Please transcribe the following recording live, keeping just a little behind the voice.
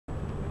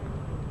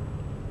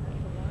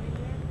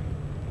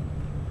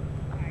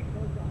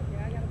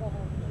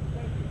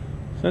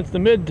Since the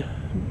mid to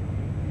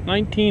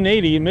late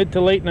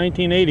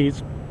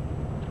 1980s,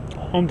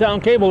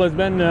 Hometown Cable has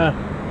been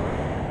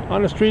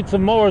on the streets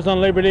of Mooers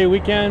on Labor Day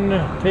weekend,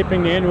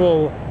 taping the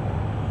annual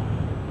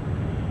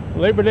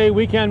Labor Day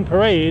weekend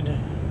parade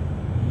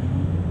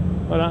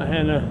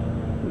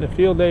and the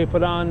field day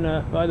put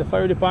on by the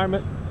fire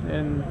department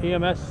and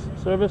EMS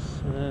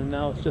service, and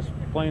now it's just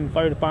plain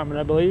fire department,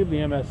 I believe. The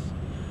EMS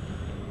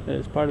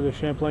is part of the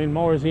Champlain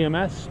Mooers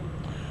EMS.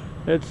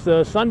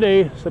 It's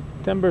Sunday,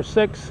 September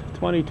 6,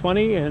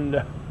 2020, and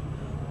I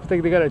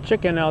think they got a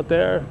chicken out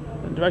there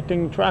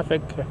directing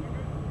traffic.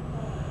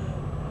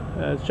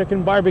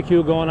 Chicken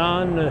barbecue going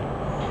on.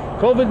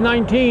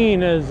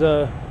 COVID-19 has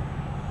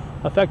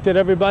affected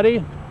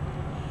everybody,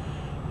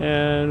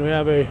 and we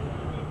have a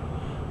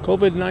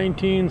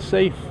COVID-19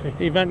 safe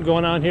event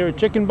going on here at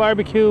Chicken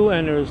Barbecue,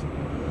 and there's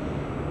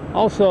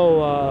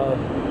also,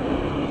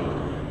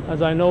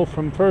 as I know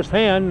from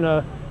firsthand,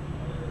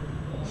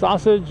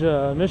 sausage,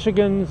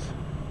 Michigans,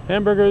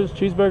 hamburgers,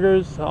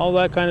 cheeseburgers, all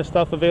that kind of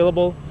stuff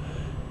available.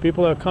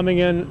 People are coming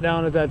in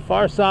down at that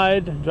far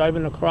side,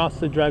 driving across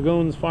the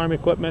Dragoons Farm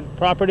Equipment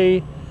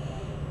property,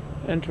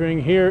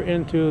 entering here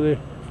into the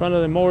front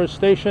of the Mooers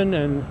station,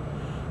 and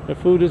the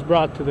food is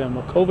brought to them.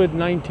 A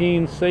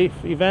COVID-19 safe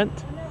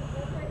event.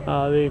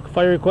 The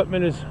fire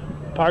equipment is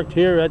parked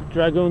here at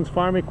Dragoons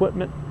Farm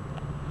Equipment.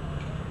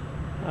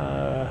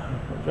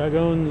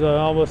 Dragoons are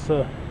always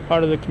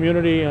part of the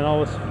community and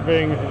always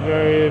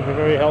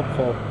very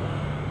helpful.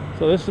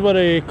 So this is what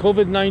a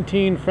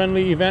COVID-19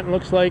 friendly event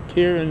looks like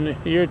here in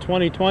the year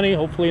 2020.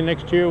 Hopefully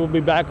next year we'll be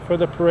back for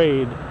the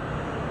parade.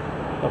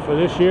 But for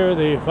this year,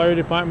 the fire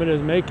department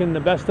is making the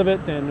best of it,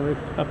 and we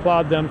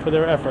applaud them for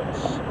their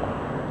efforts.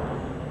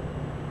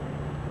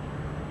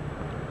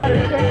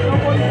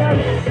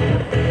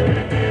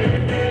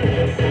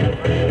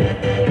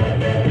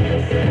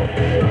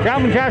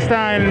 Calvin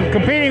Castine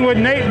competing with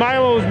Nate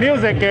Bilo's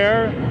music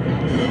here.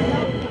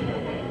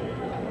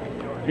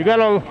 You got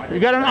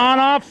an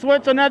on-off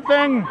switch on that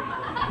thing?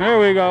 There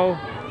we go.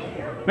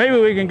 Maybe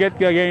we can get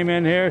the game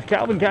in here.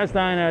 Calvin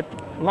Castine at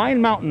Lyon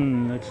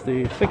Mountain. It's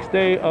the 6th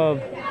day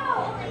of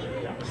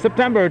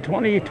September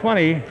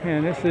 2020,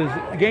 and this is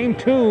game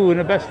 2 in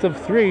a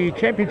best-of-3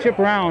 championship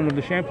round of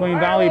the Champlain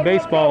Valley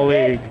Baseball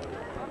League.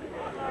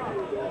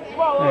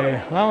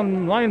 The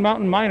Lyon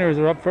Mountain Miners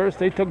are up first.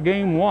 They took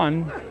game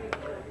 1.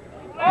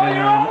 And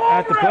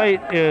at the plate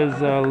is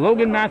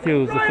Logan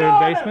Matthews, the third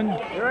baseman.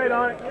 You're right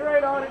on it. You're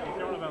right on it.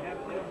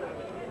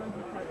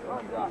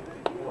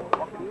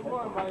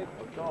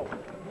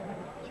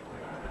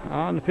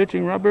 On the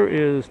pitching rubber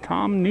is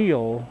Tom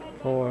Neal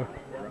for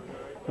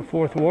the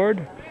 4th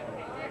ward.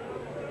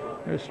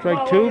 There's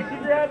strike 2.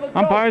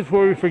 Umpires,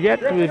 before we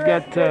forget, we've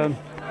got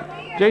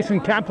Jason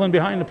Kaplan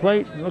behind the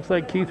plate. It looks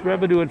like Keith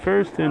Rebedu at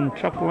first and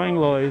Chuck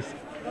Langlois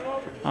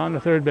on the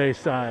third base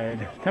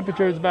side.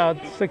 Temperature is about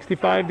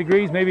 65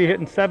 degrees, maybe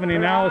hitting 70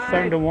 now. It's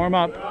starting to warm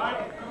up.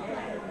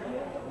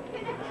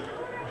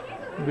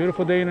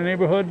 Beautiful day in the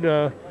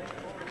neighborhood.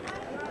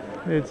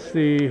 It's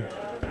the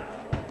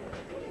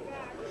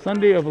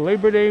Sunday of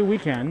Labor Day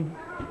weekend.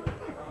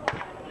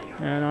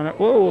 And on it,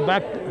 whoa,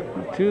 back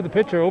to the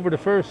pitcher over to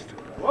first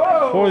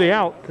for the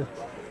out.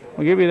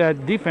 We'll give you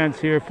that defense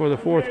here for the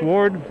 4th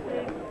ward.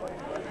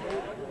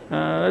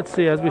 Let's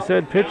see, as we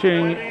said,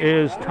 pitching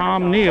is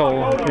Tom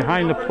Neal.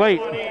 Behind the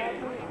plate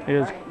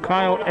is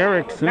Kyle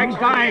Erickson. Next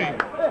time.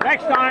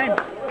 Next time.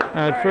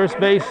 At first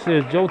base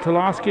is Joe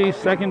Toloski.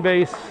 Second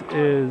base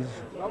is...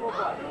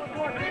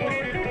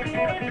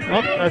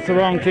 Oh, that's the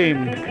wrong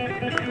team.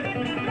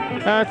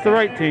 That's the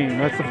right team.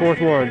 That's the 4th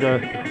ward.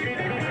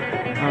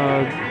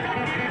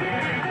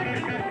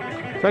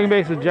 Second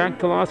base is Jack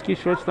Toloski.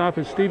 Shortstop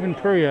is Stephen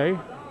Perrier.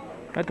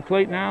 At the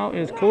plate now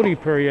is Cody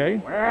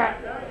Perrier.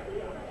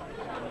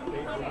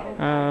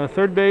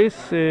 Third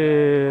base,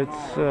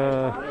 it's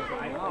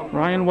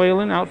Ryan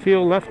Whalen.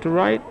 Outfield left to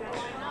right.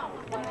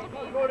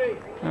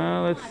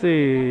 Let's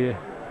see.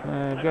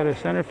 I've got a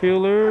center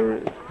fielder.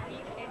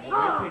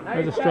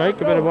 There's a strike.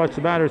 I better watch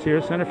the batters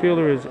here. Center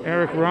fielder is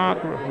Eric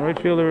Rock. Right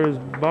fielder is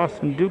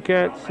Boston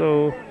Duquette.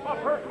 So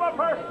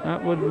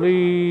that would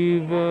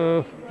leave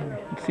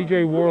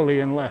C.J. Worley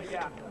in left.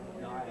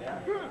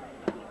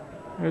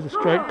 There's a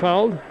strike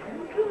called.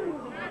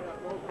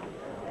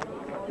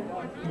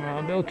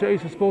 Bill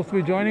Chase is supposed to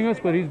be joining us,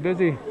 but he's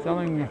busy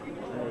selling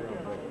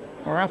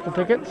our raffle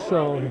tickets,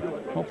 so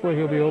hopefully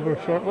he'll be over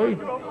shortly.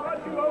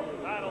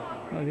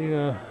 But he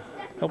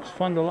helps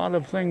fund a lot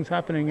of things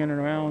happening in and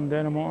around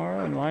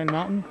Dannemora and Lyon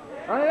Mountain.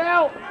 Run it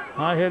out.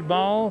 High hit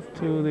ball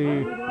to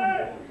the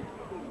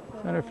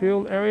center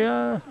field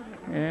area,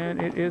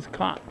 and it is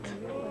caught.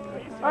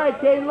 All right,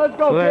 Caden, let's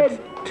go, so that's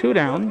kid. 2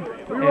 down,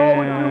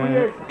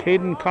 and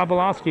Caden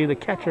Kowalski, the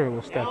catcher,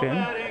 will step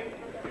in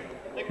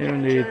here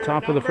in the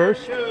top of the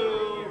first.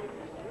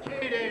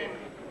 Caden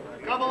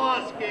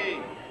Kowalski.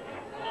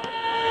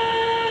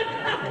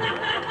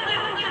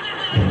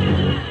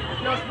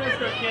 Just missed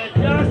her, kid.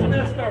 Just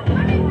missed her.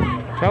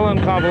 Kellen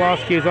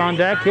Kowalski is on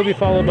deck. He'll be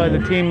followed by the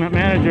team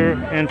manager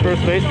and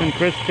first baseman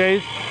Chris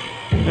Chase.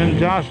 And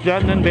Josh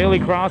Jutton, Bailey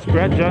Cross,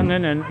 Brett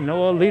Jutton, and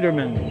Noah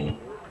Lederman.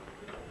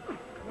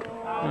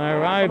 When I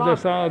arrived, I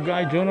saw a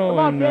guy Juno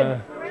and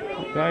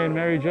Guy and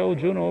Mary Jo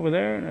Juno over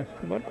there, and I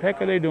said, what the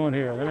heck are they doing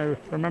here? Then I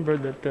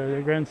remembered that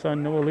their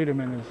grandson Noah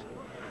Lederman is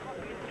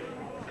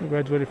who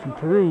graduated from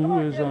Peru,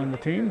 is on the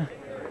team.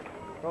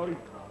 Cody,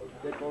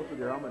 get close with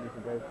your helmet just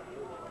in case.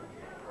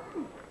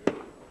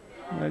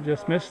 I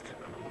just missed.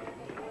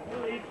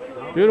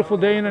 Beautiful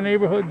day in the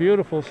neighborhood,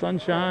 beautiful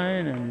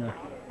sunshine, and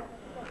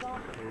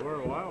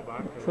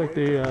looks like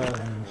the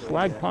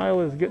slag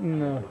pile is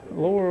getting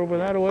lower over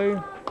that way.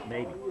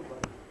 Maybe.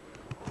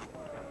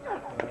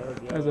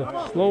 There's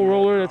a slow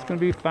roller that's going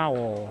to be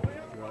foul.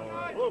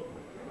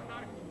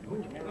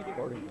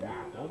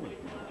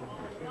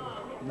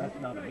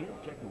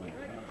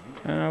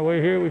 And our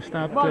way here, we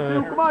stopped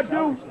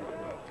to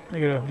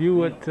get a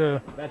view at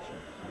the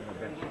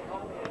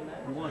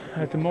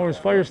Mooers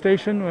fire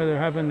station where they're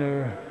having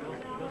their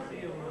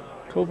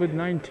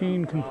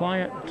COVID-19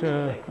 compliant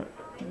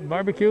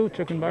barbecue,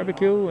 chicken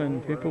barbecue,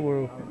 and people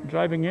were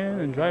driving in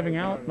and driving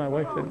out. My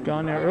wife had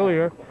gone there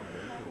earlier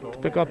to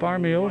pick up our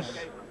meals.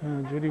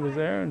 Judy was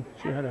there, and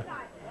she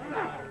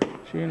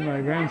and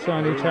my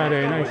grandson each had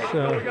a nice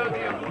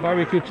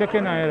barbecue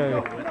chicken. I had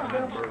a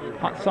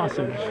hot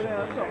sausage.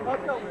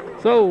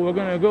 So we're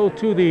going to go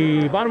to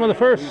the bottom of the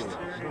first.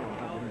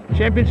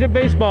 Championship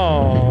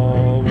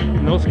baseball.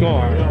 No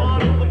score.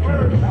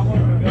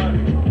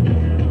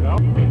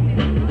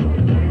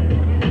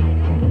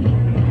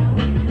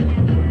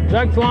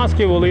 Zach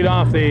Flosky will lead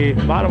off the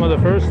bottom of the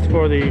first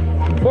for the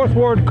 4th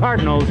Ward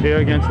Cardinals here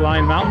against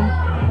Lyon Mountain.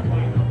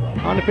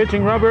 On the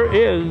pitching rubber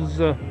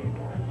is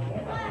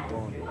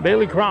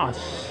Bailey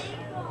Cross.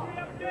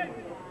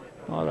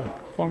 A lot of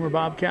former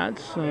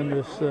Bobcats on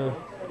this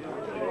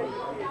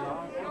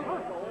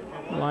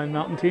Lyon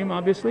Mountain team,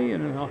 obviously,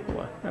 and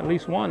at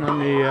least one on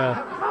the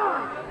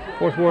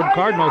 4th Ward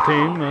Cardinal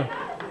team,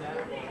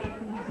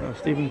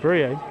 Stephen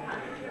Perrier.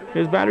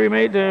 His battery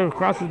mate,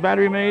 Cross's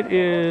battery mate,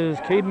 is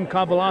Caden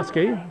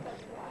Kowalski.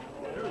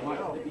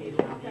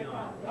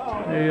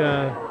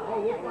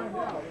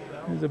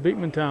 He's a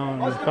Beekmantown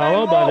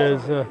fellow, but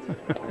his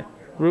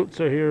roots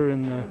are here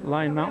in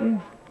Lyon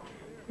Mountain.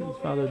 His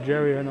father,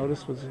 Jerry, I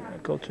noticed, was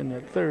coaching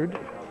at third.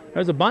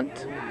 There's a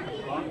bunt.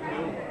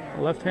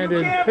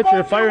 Left-handed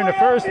pitcher firing the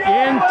first in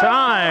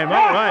time.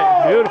 All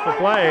right, beautiful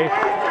play.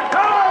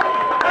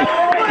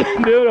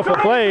 Beautiful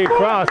play.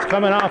 Cross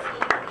coming off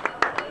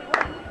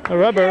the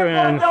rubber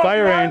and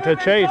firing to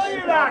chase.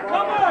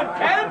 Come on,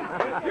 Ken.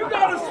 You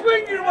got to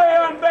swing your way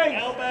on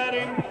base.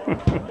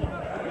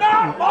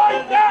 Not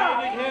like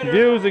that.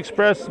 Views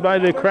expressed by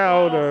the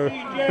crowd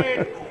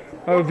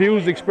are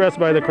views expressed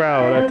by the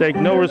crowd. I take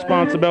no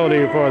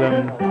responsibility for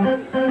them.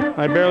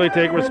 I barely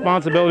take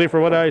responsibility for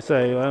what I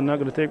say. I'm not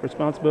going to take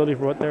responsibility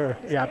for what they're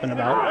yapping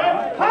about.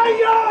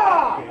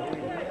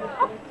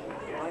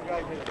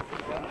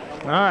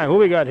 All right, who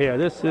we got here?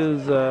 This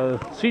is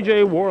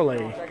C.J.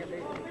 Worley.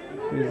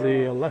 He's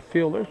the left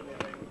fielder.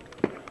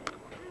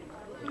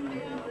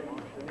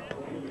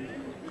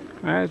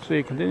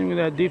 Actually, continuing with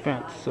that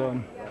defense.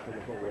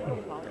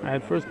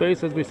 At first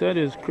base, as we said,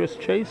 is Chris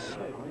Chase.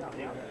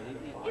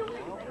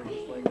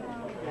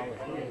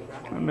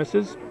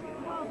 Misses.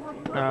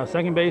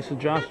 Second base is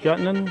Josh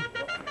Jutton.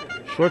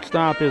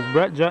 Shortstop is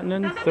Brett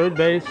Jutton. Third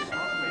base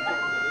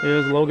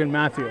is Logan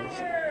Matthews.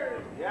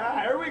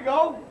 Yeah, here we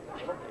go.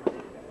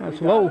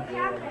 That's low.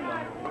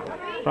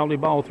 Probably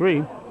ball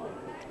 3.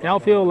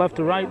 Outfield left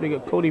to right, we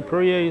got Cody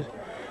Perrier,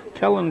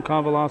 Kellen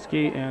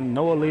Kowalski, and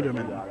Noah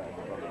Lederman.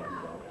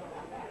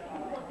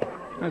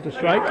 That's a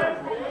strike.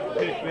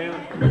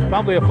 It's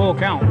probably a full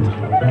count.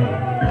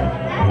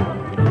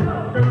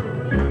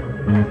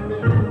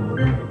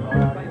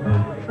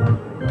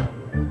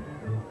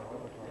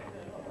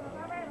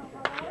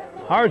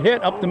 Hard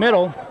hit up the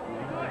middle.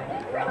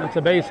 That's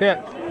a base hit.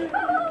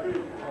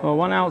 Well,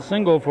 1-out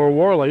single for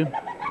Worley.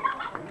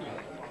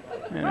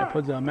 And it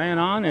puts a man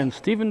on, and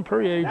Stephen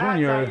Perrier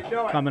Jr.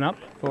 coming up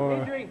for,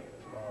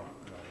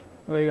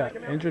 what do you got,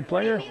 injured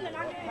player?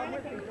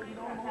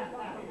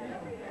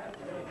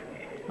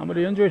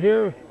 Somebody injured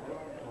here?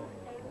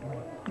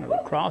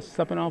 Cross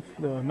stepping off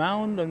the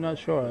mound, I'm not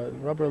sure. The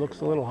rubber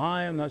looks a little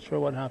high, I'm not sure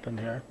what happened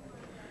here.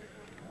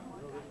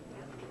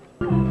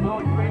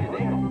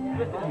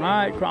 All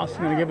right, Cross is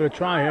going to give it a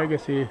try here. I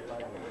guess he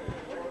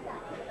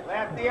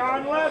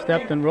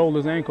stepped and rolled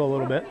his ankle a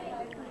little bit.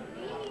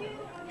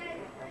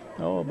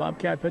 Oh,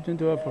 Bobcat pitching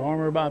to a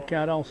former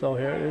Bobcat also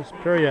here. There's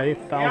Perrier,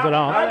 fouls it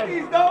off.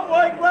 Lefties don't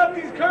like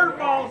lefties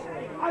curveballs.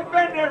 I've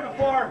been there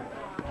before.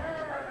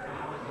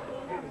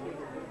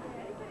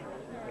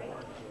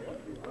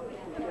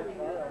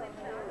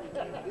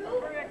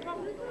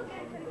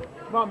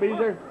 Come on,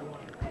 Beezer.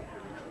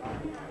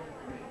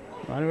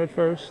 Runner at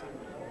first.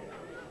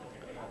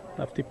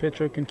 Lefty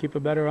pitcher can keep a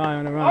better eye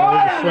on the runner.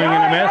 There's a swing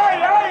and a miss.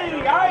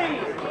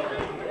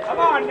 Come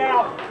on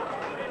now.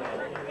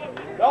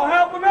 Don't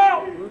help him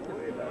out.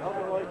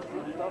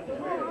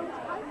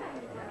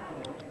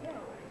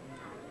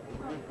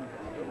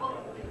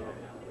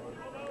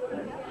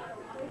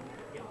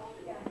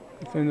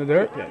 It's in the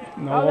dirt.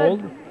 No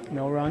hold,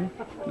 no run,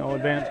 no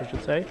advance, I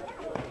should say.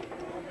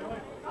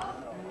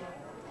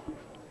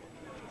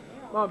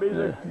 Come on,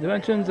 Beasley.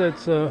 Dimensions,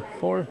 it's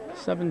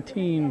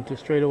 417 to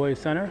straightaway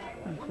center.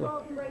 That's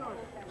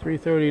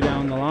 330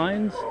 down the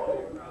lines.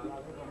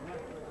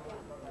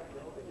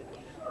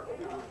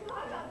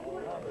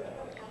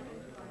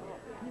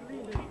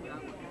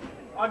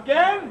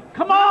 Again?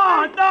 Come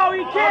on! No,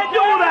 you can't do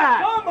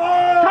that!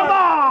 Come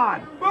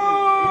on!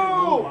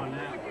 Boo!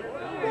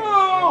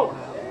 Boo!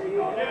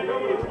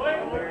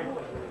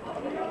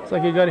 Looks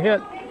like he got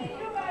hit.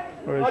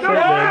 Or his He's shirt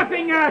there.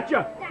 laughing at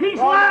you! He's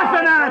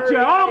laughing at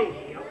you!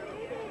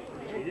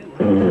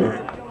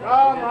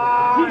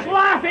 Oh. He's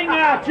laughing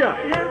at you!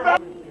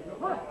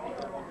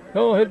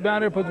 No hit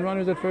batter puts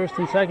runners at first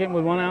and second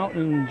with one out,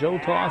 and Joe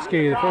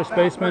Tolosky, the first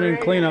baseman and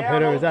cleanup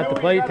hitter, is at the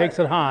plate, takes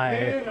it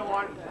high.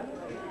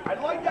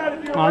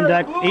 On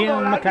deck,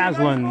 Ian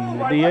McCaslin,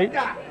 DH.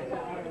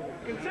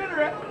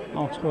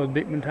 Also a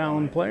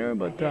Beekman player,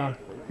 but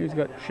he's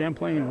got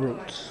Champlain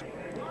roots.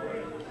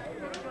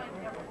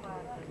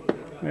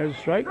 There's a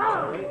strike. 1-1.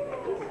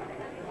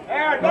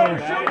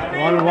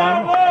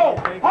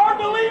 Hard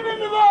to lean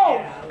into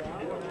those!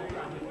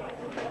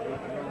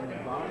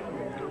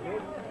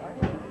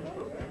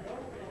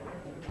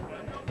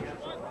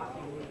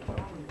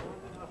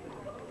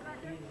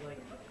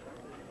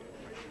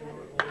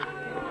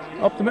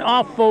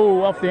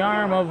 Off the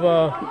arm of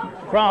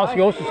Cross,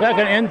 goes to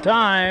second in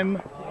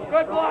time.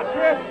 Good block,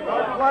 Chris.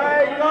 Good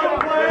play, good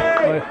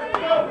play.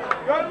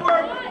 Good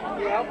work.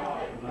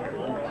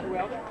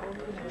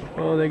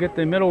 So they get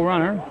the middle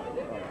runner.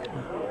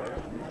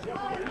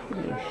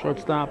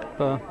 Shortstop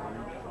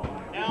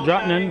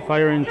Jutnan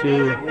firing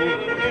to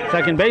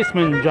second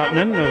baseman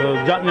Jutnan.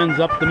 Jutnan's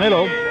up the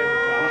middle.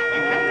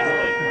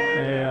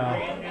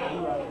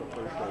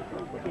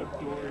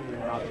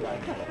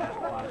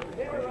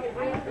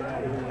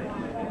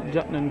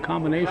 Jutnan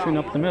combination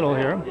up the middle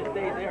here.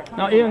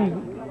 Now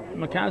Ian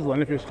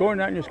McCaslin, if you're scoring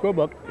that in your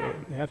scorebook,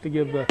 you have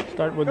to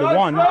start with the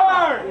 1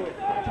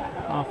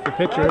 off the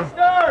pitcher.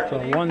 So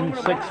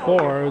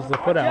 1-6-4 is the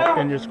putout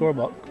in your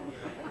scorebook.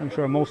 I'm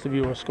sure most of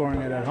you are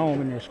scoring it at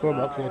home in your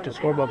scorebook. You get your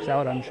scorebooks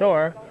out, I'm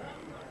sure.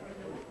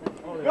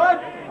 Good.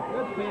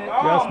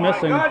 Just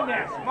missing. My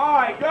goodness,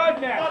 my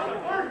goodness,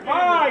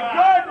 my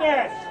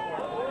goodness.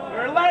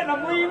 You're letting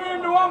them lean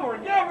into them. We're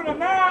giving them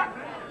that.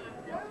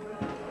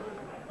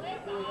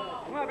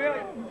 Come on, Billy.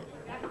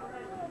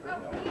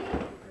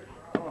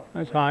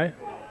 That's high.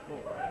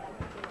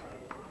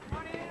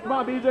 Come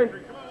on, BJ.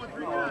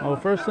 Oh,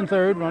 first and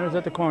third, runners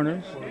at the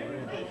corners.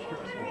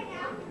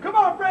 Come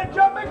on, Fred,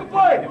 jump, make a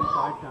play.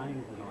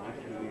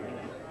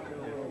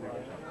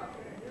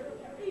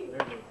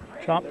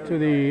 Chop to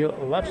the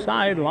left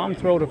side, long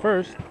throw to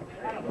first.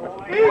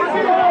 Easy.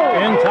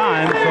 In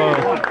time,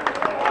 so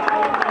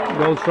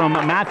goes from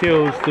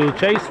Matthews to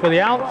Chase for the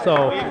out,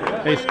 so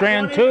they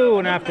strand 2,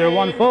 and after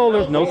 1 full,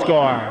 there's no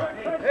score.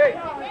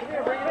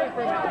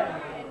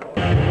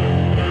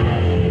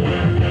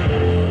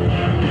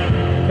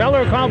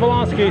 Keller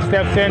Konvolosky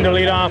steps in to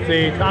lead off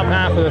the top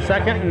half of the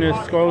second in this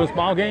scoreless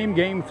ball game.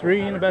 Game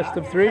 3 in a best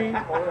of 3.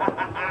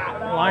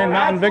 Lyon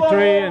Mountain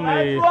victory, and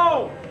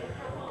the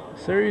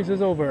series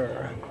is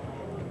over.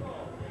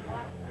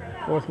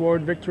 4th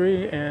Ward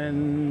victory,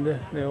 and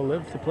they'll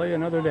live to play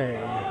another day.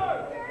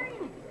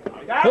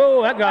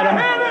 Oh, that got him.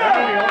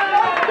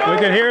 We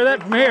can hear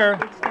that from here.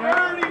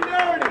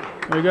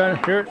 We got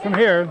to hear it from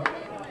here.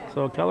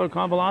 So Keller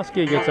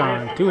Konvolosky gets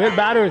on. 2 hit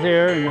batters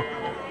here, and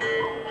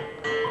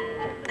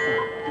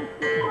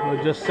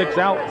with just 6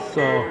 outs,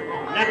 so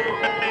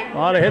a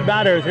lot of hit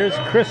batters. Here's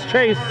Chris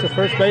Chase, the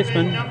first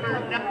baseman.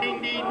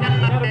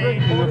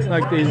 He looks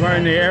like he's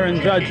wearing the Aaron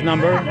Judge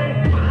number.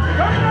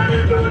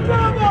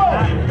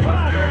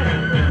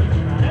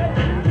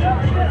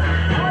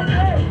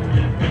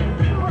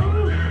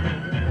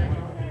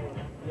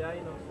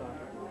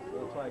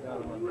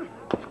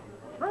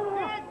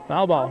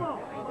 Foul ball.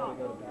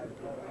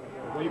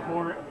 Wait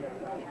for it.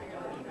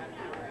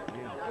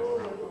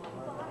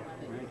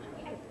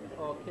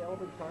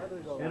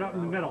 Get up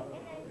in the middle.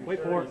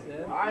 Wait for it.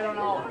 I don't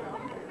know.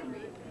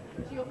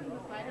 She opened the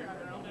slider, I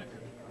don't know.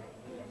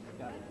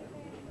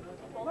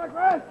 Come on,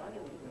 Chris.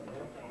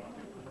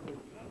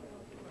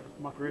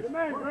 Come on, Chris. Come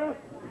on, Chris.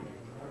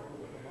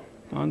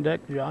 On deck,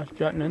 Josh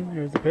Jutnan.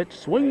 Here's the pitch.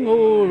 Swing.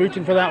 Oh,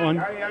 reaching for that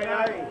one.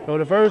 Go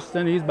to first,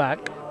 and he's back.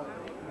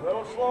 A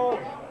little slow.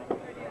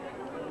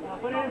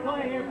 Put it in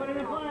play here. Put it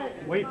in play.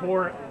 Wait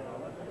for it.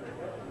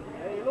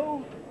 Hey,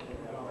 Lou.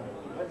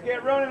 Let's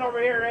get running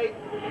over here, 8.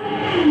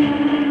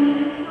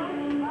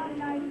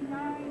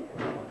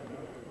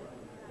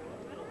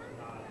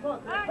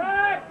 Look,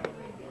 back.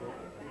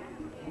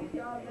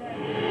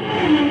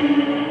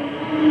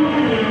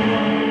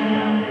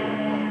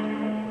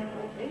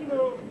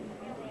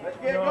 Let's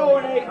get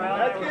going, 8.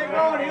 Let's get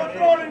going. He'll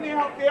throw it in the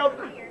outfield.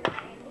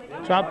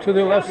 Chop to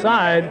the left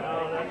side.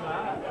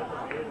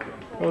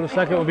 Go to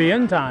second will be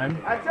in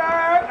time. That's all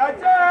right.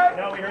 That's all right.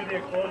 Now we heard the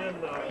explosion.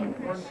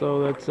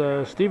 So that's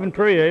Stephen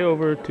Perrier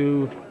over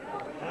to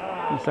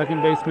and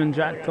second baseman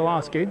Jack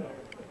Toloski.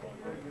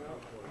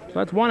 So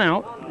that's one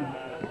out.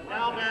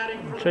 Now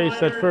batting for the Chase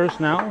at Letters. first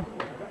now,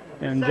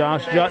 and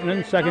Josh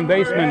Jutnan, second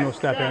baseman, will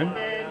step in.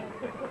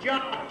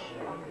 Josh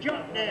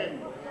Jutnan.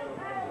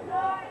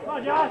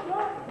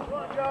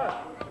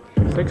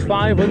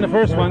 6-5 win the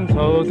first one,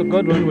 so it was a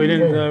good one. We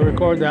didn't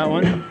record that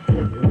one.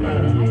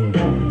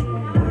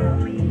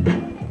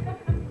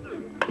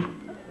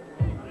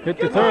 Hit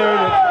the third,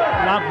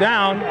 knocked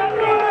down.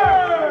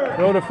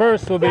 Throw to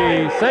first will be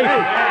safe.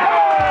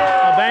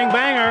 A bang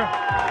banger.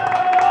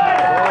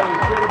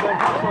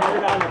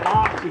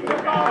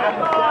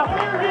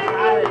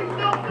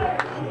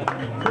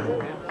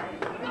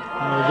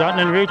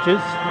 Jutnan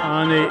reaches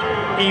on the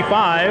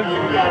E5,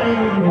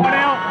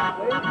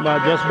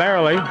 but just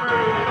barely.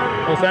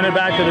 We'll send it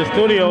back to the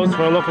studios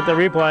for a look at the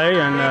replay,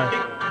 and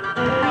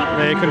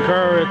they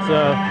concur it's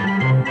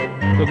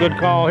a good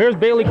call. Here's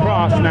Bailey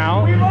Cross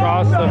now.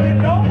 Cross,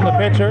 the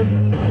pitcher.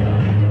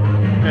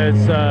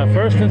 It's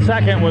first and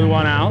second with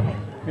one out.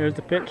 Here's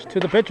the pitch to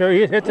the pitcher.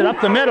 He hits it up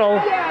the middle.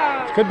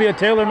 It could be a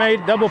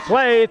tailor-made double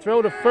play.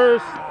 Throw to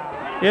first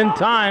in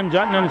time.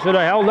 Jutnan should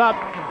have held up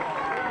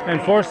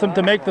and forced him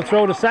to make the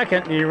throw to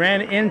second. He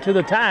ran into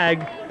the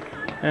tag,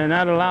 and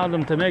that allowed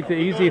him to make the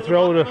easy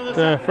throw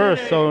to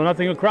first. So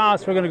nothing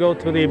across. We're going to go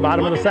to the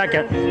bottom of the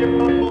second.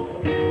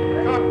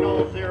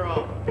 Cardinals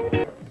 0.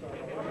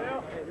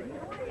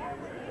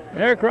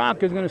 Eric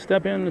Rock is going to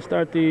step in to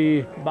start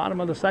the bottom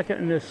of the second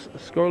in this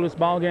scoreless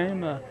ball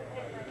game.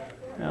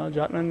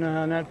 Jutnan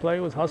on that play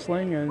was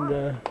hustling, and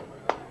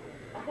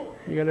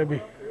you got to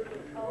be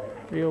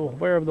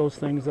aware of those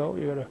things, though.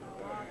 You got to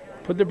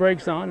put the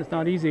brakes on. It's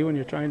not easy when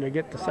you're trying to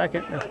get to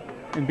second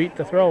and beat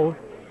the throw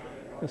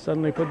to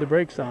suddenly put the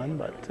brakes on,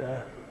 but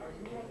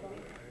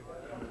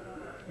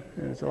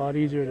it's a lot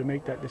easier to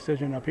make that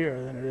decision up here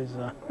than it is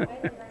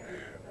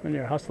when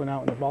you're hustling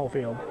out in the ball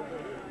field.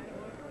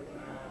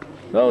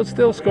 So it's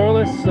still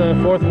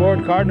scoreless. Fourth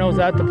Ward Cardinals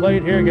at the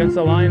plate here against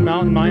the Lyon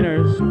Mountain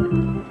Miners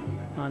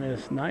on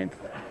his 9th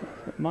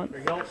month,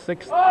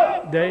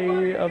 6th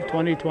day of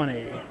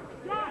 2020.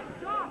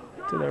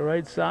 To the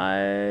right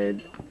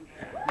side.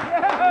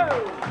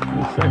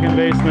 The second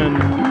baseman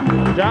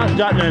Josh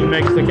Jutnan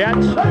makes the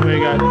catch. We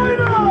got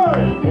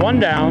one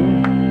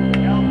down.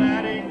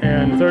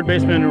 And third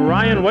baseman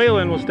Ryan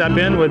Whalen will step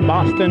in with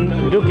Boston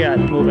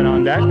Duquette moving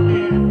on deck.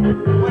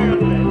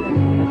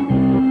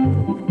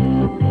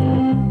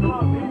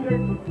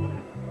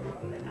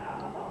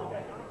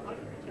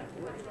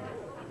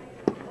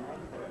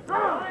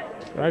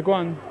 Strike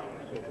one.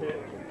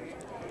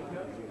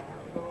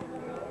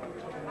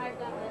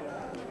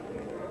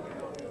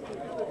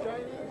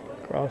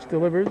 Cross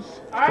delivers.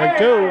 Strike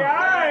two.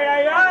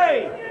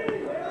 Aye.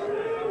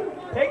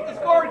 Take the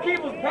score and keep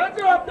us. Punch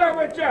up there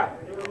with you.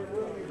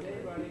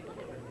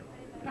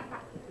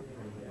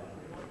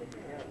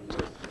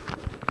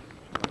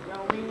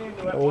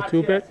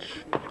 0-2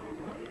 pitch.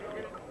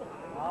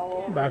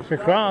 Back to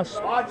Cross.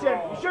 Watch it.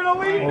 You should have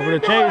leaned Over to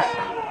into Chase. it.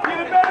 You'd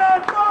have been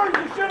on first.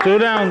 You should have 2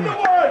 down. leaned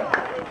into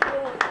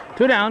it.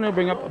 2 down. He'll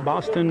bring up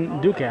Boston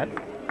Duquette.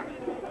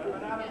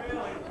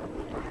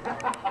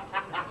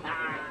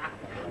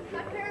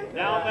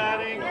 Now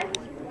batting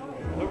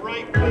the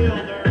right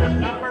fielder,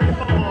 number 4,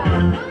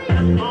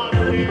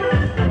 Boston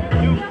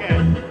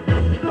Duquette.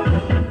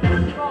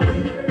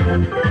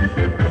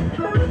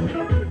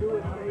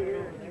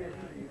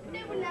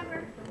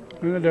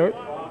 In the dirt.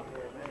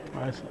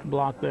 Nice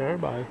block there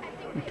by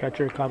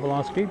catcher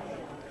Kowalski.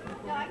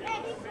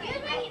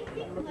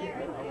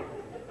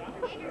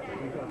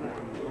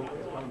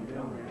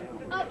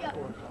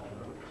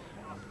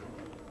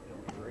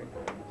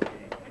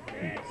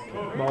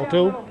 Ball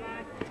 2.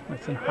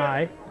 That's in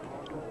high.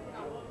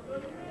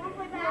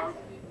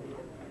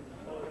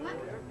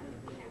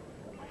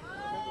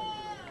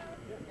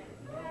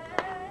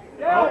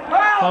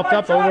 Popped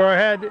up over our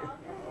head.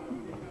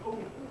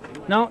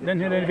 No,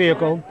 didn't hit any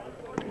vehicle.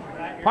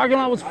 Parking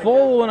lot was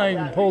full when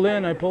I pulled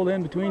in. I pulled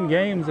in between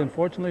games, and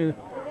fortunately,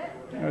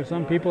 there were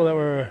some people that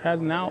were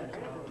heading out.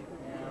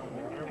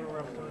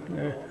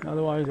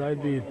 Otherwise,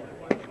 I'd be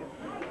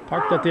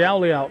parked at the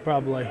alley out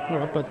probably,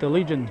 or up at the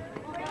Legion.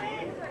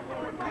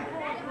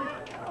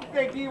 I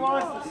think he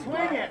wants to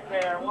swing it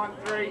there,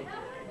 1-3.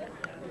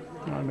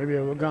 Maybe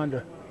I would have gone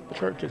to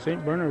church at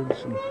St.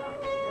 Bernard's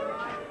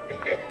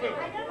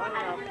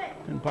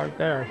and parked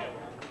there.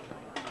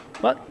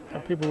 But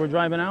people were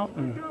driving out,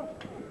 and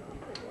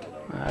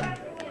I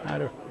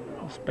had a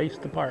space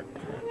to park.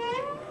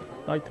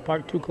 I like to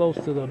park too close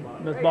to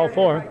this ball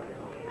 4.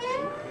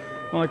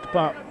 I like to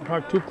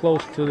park too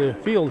close to the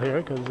field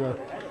here because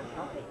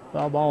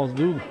foul balls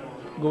do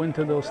go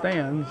into those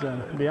stands,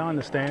 beyond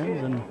the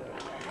stands, and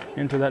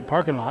into that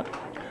parking lot.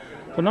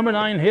 So number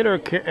 9 hitter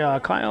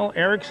Kyle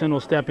Erickson will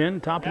step in.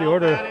 Top of the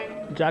order,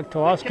 Jack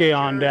Toloski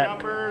on deck.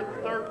 Number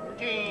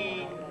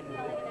 13,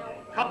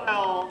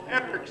 Kyle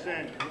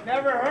Erickson.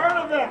 Never heard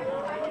of him.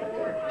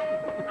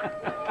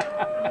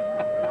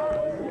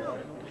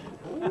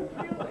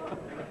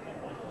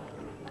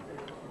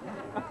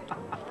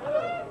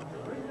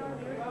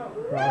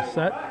 Cross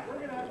set.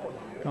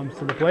 Comes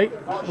to the plate.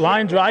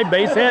 Line drive,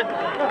 base hit. Who's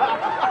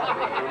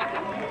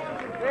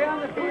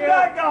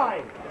that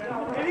guy?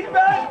 Did he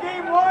bat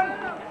game 1?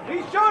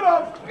 He should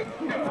have.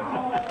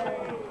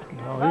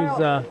 No, he's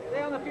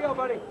Stay on the field,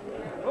 buddy.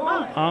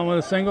 on with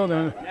a single.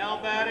 Then Now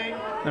batting.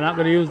 they're not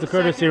going to use the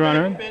courtesy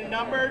runner. Been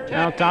number 10.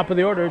 Now top of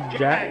the order,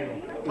 Jack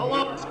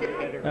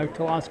Kolowski.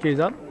 Tolosky's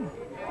up.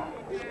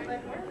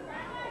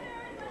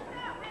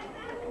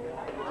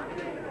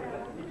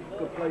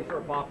 Good place for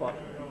a pop-up.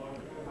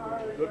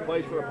 Good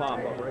place for a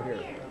pop-up right here.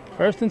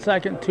 First and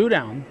second, 2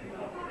 down.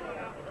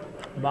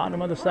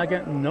 Bottom of the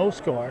second, no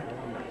score.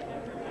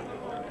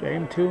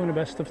 Game 2 in a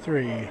best of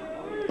 3. Good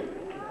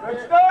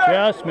start.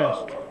 Just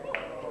missed.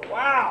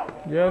 Wow.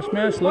 Just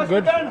missed. Look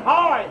good. Must have done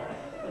high.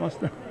 Must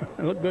have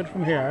looked good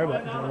from here,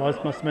 but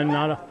it must have been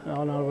not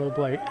over the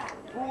plate.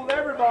 Fooled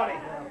everybody.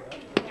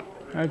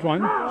 There's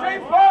one.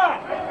 Same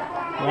spot.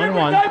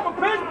 1-1. Type of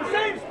pitch, the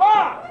same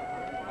spot.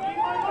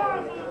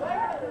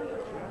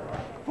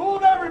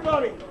 Fooled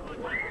everybody.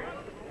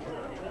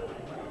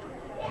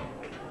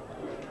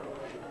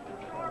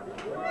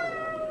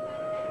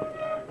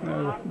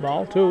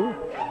 Ball 2.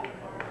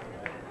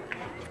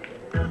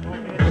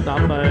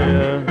 Stopped by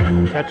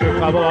catcher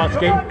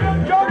Kowalski. 1-2.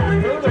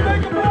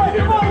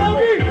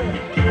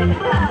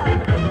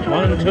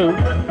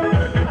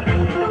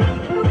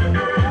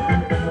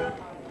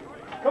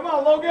 Come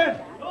on, Logan.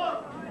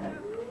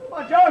 Come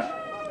on, Josh.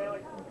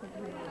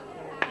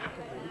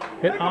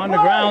 Hit on the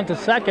ground to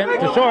second,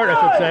 to short, I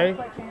should say.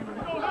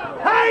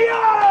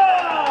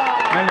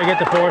 Hey-ya! And they get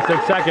the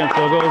 4-6 second,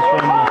 so it goes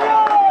from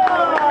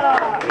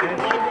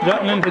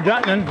Jutland to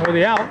Jutland for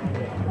the out.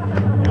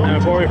 And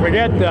before we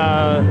forget,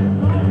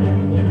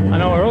 I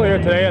know earlier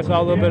today I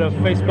saw a little bit of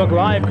Facebook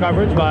Live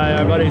coverage by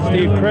our buddy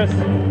Steve Chris.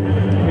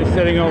 He's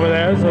sitting over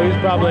there, so he's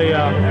probably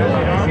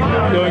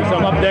doing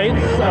some updates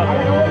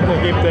to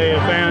keep the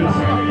fans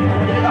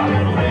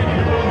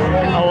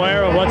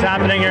aware of what's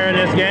happening here in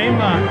this game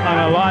on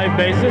a live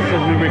basis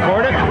as we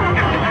record it.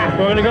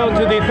 We're going to go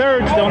to the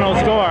third, still no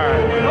score.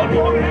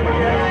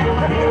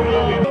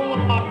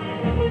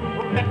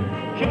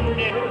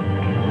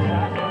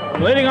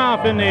 Leading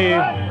off in the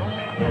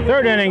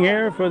third inning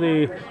here for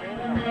the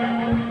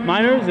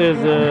Miners is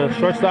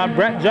shortstop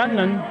Brett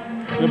Jutland.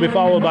 He'll be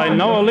followed by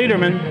Noah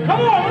Lederman.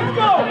 Come on, let's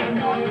go!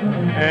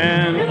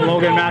 And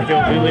Logan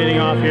Matthews will be leading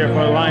off here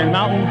for Lyon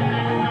Mountain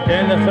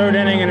in the third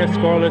inning in a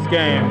scoreless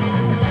game.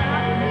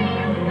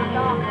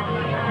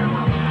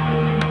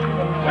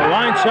 A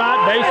line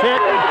shot, base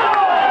hit.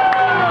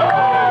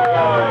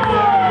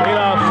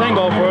 Leadoff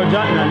single for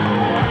Jutland.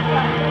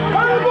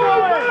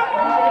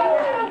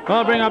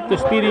 I'll bring up the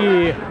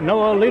speedy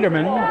Noah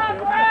Lederman.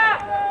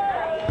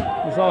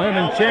 We saw him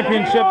in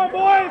championship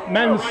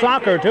men's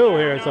soccer too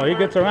here, so he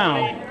gets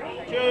around.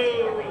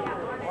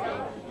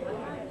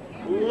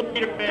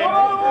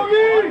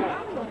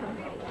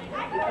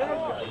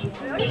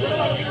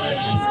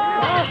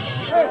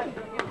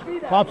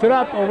 Pops it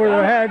up over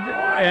their head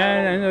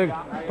and in the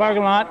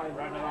parking lot.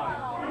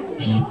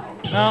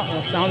 Well,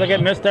 it sounds like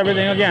it missed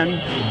everything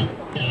again.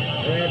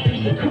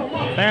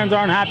 Fans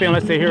aren't happy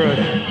unless they hear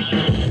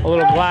a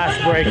little glass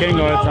breaking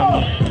or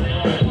some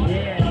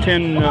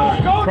tin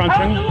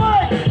crunching.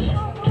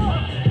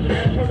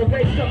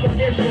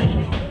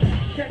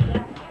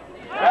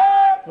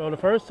 Throw to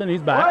first, and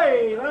he's back.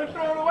 Hey, let him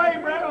throw it away,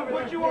 Brett. I'll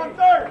put you on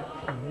third.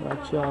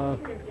 That's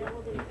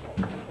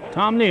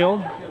Tom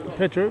Neal, the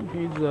pitcher.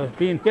 He's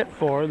being hit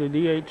for. The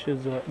DH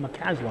is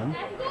McCaslin.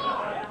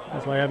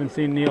 That's why I haven't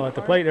seen Neal at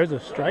the plate. There's a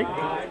strike.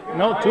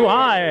 No, too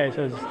high,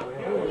 says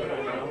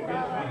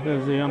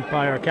the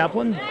umpire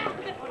Kaplan.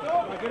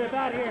 Get it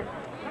out here.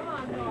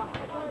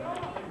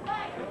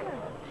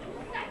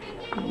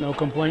 No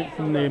complaint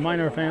from the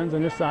Miner fans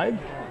on this side.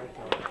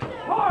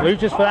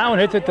 Reaches for that one,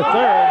 hits it to third,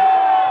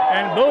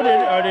 and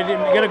booted, or did he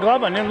get a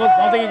glove on him?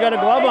 Don't think he got a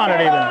glove on it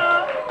even.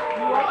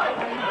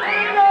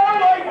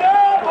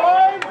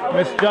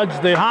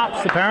 Misjudged the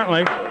hops,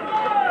 apparently.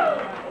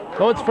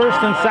 So it's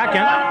first and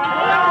second,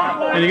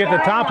 and you get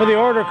the top of the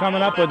order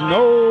coming up with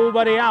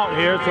nobody out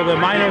here, so the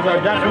Miners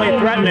are definitely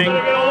threatening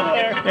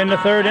in the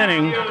third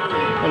inning.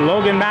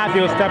 Logan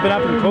Matthews stepping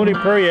up and Cody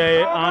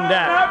Perrier on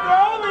deck.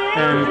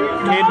 And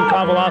Caden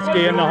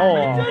Kowalski in the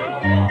hole.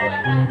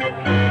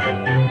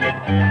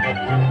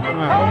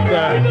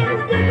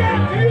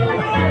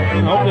 I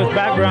hope this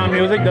background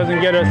music doesn't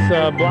get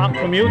us blocked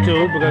from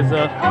YouTube, because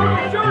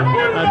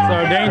that's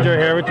our danger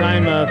here. Every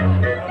time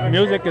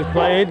music is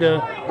played,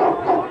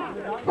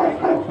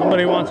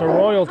 somebody wants a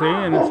royalty,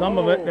 and some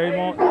of it they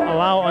won't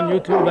allow on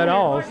YouTube at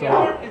all. So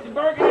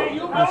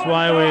that's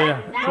why we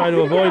try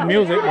to avoid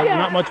music, but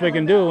not much we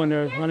can do when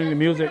they're running the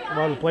music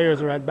while the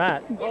players are at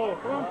bat.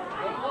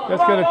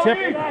 Let's get a tip,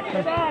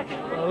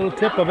 a little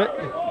tip of it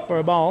for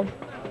a ball.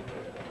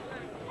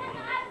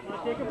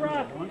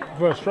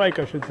 For a strike,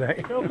 I should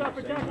say.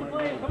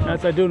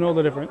 Yes, I do know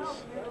the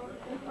difference.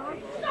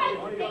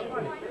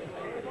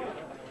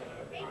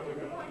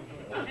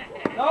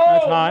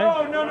 That's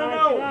high.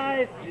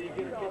 No.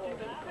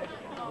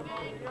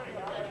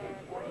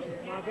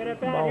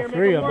 Ball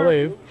 3, I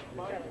believe.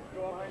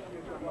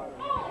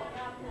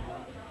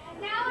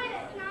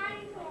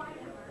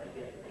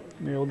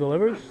 Neal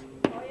delivers.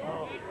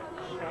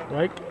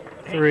 Strike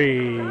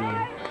 3.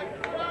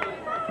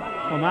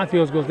 Well,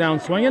 Matthews goes down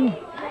swinging.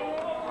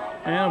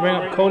 And I'll bring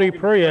up Cody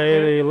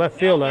Perrier, the left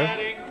fielder,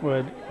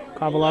 with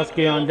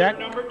Kowalski on deck.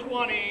 Number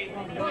 20,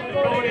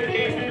 Cody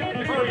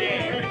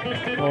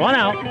Perrier. Well, 1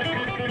 out.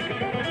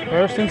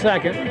 First and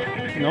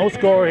second. No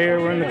score here.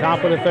 We're in the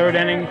top of the 3rd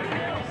inning.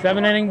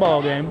 7-inning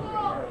ball game.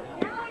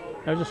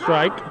 There's a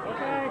strike.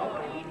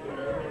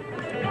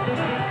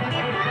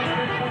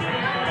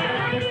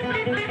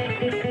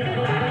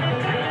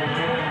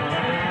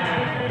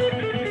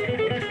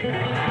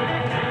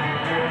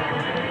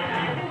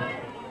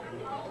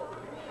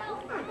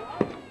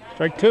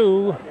 Strike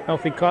 2,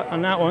 healthy cut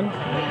on that one.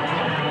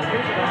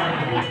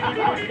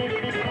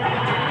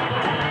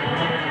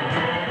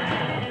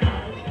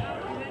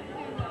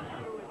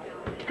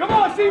 Come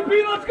on,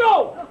 CP, let's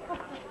go!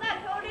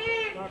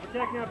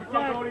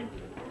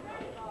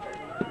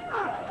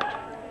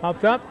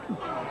 Popped up. In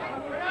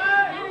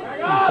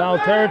foul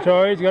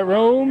territory, he's got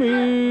room.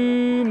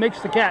 He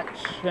makes the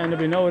catch, and there'll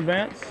be no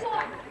advance.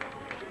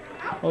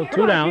 Oh,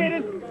 2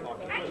 down.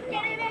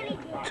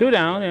 2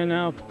 down, and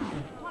now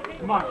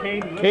Come on,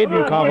 Caden.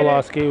 Caden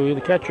Kowalski,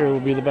 the catcher, will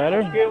be the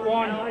batter. Get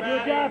one.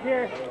 Good job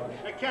here.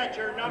 The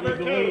catcher, number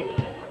 2,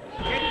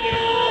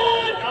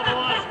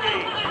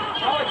 Kowalski.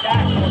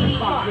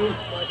 Come on, dude.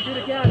 Shoot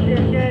a catch here,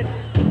 kid.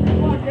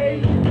 Come on,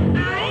 Caden.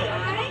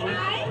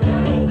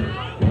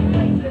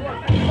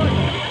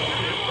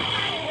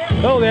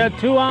 So they had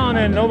 2 on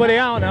and nobody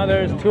out. Now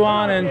there's 2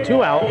 on and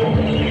 2 out.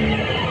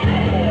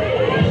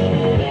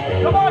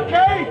 Come on,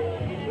 Kate.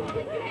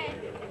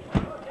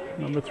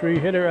 Number 3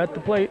 hitter at the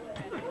plate.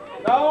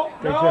 No,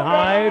 Takes it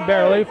high,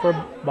 barely, for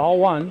ball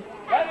 1.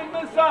 Let him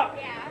miss up.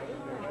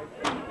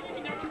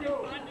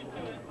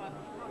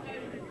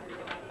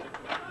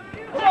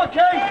 Come on,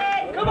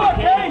 Kate. Come on,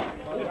 Kate.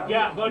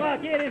 Yeah, buddy. Come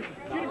on, get him.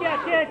 Shoot a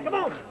gap, kid. Come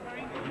on.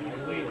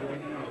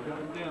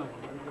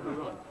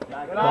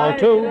 Ball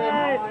 2.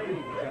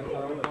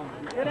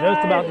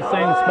 Just about the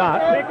same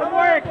spot. Make him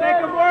work. Make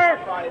him work.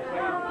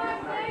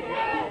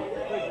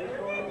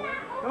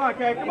 Come on,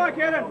 Kate. Come on,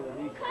 Kaden.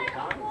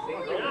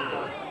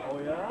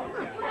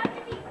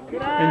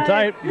 In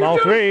tight, ball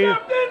 3.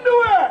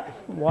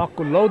 Walk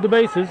would load the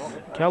bases.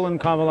 Kellen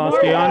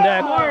Kowalski on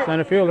deck.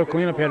 Center fielder,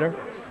 cleanup hitter.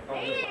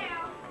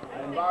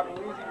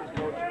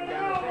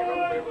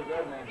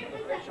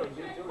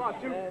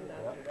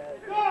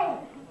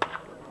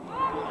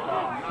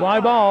 Fly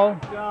ball.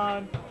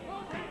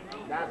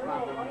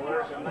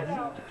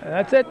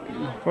 That's it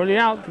for the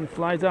out. He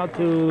flies out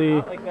to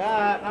the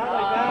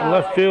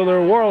left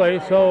fielder, Worley.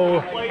 So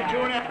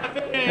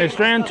a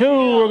strand 2.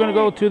 We're going to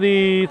go to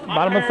the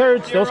bottom of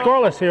 3rd. Still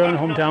scoreless here on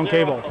Hometown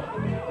Cable.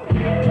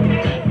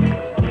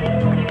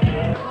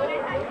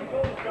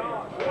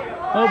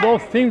 Well,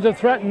 both teams have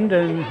threatened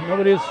and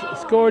nobody's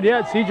scored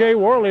yet. CJ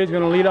Worley is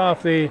going to lead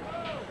off the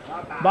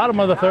bottom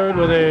of the 3rd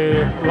with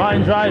a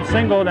line drive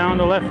single down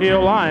the left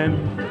field line.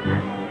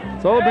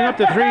 So we'll bring up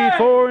the 3,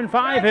 4, and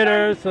 5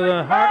 hitters to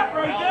the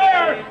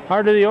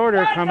heart of the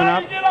order coming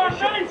up.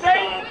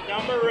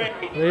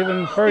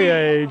 Even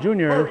Perrier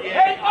Jr.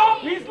 Hey, up!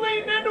 He's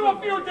leading into a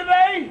few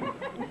today.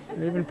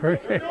 Even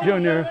Perrier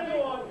Jr.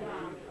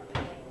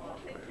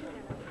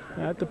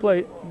 at the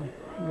plate.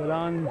 Got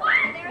on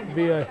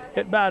via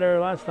hit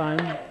batter last time.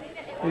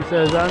 He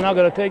says, I'm not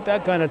going to take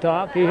that kind of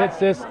talk. He hits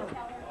this. Whoa!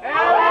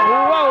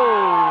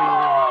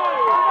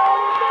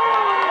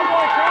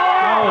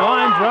 Oh,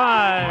 line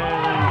drive.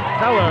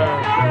 Keller.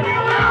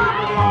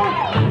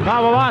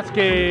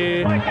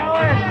 Kowalski.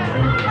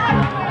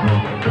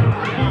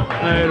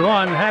 Made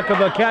one heck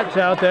of a catch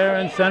out there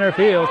in center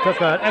field.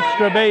 Took an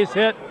extra base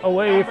hit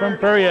away from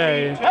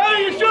Perrier.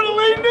 Hey, you should have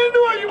leaned into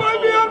it. You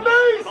might be on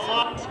base.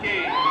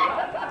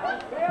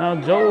 Now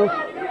Joe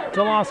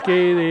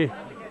Tolosky, the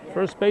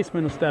first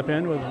baseman, will step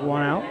in with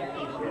 1 out.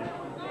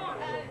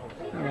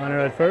 Runner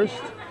at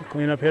first.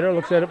 Cleanup hitter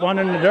looks at it, 1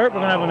 in the dirt. We're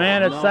going to have a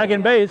man at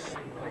second base.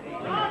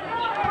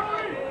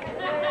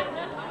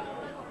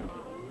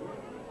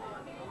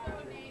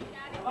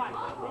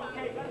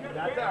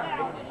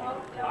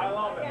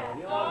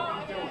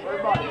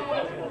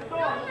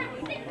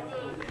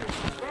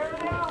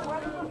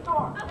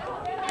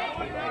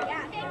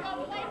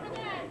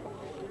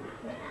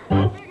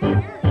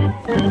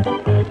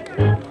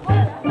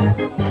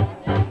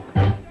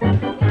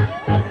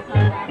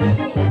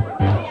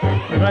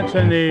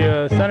 In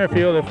the center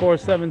field at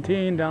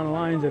 417, down the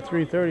lines at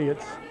 330.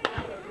 It's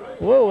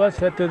whoa, that's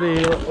hit to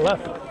the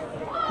left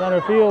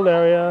center field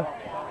area.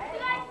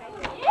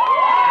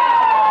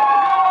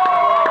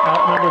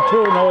 Out number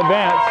 2, no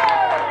advance.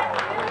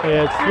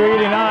 It's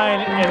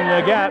 389 in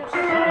the gaps in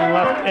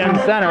left and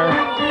center.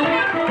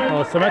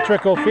 A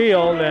symmetrical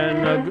field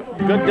and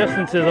good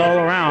distances all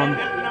around.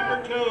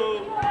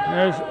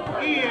 There's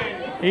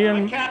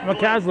Ian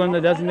McCaslin, the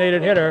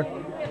designated hitter,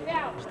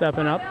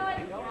 stepping up.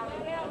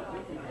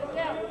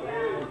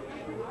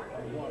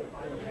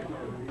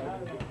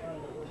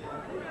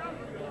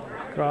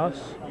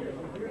 Cross,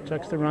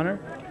 checks the runner,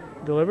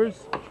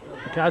 delivers.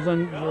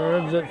 McCaslin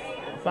serves it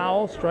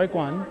foul, strike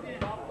 1.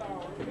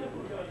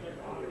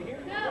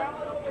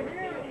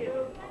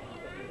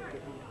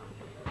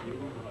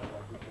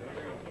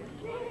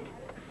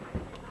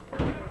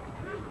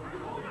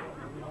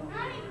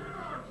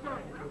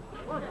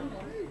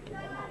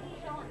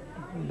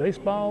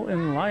 baseball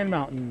in Lyon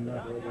Mountain.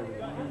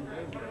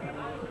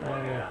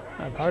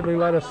 I've hardly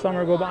let a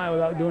summer go by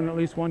without doing at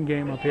least one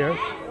game up here.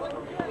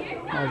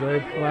 I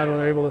was glad we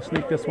were able to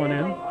sneak this one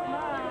in.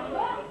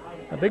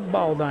 A big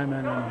ball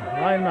diamond in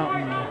Lyon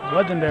Mountain,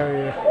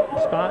 legendary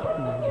spot,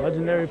 and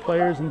legendary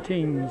players and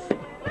teams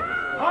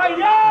played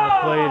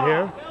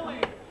here.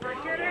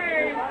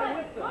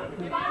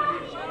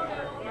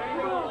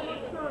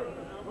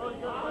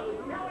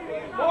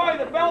 Boy,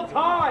 the belt's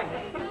high.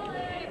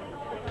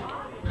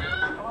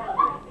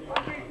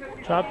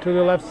 Chop to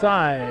the left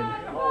side.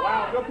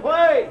 Wow, good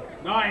play.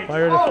 Nice.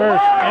 Fire to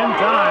first in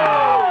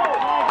time.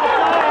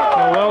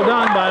 So well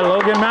done by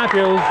Logan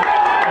Matthews.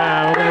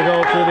 And we're going to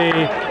go to the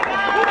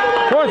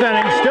fourth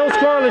inning. Still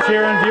scoreless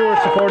here in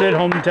viewer-supported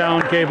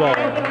hometown K-ball.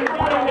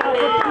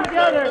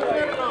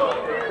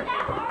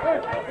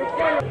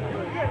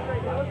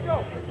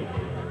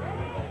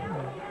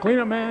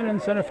 Cleanup man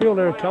and center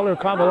fielder Keller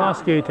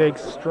Kowalski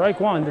takes strike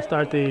one to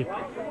start the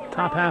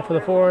top half of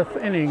the fourth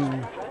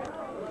inning.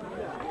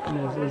 And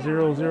it's a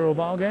 0-0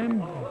 ball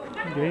game.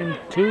 Game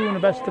 2 in a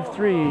best of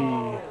 3.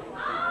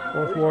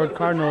 Fourth Ward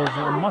Cardinals,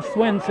 a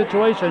must-win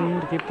situation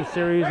to keep the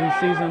series and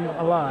season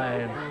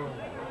alive.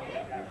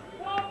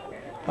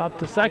 Pop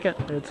to second.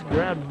 It's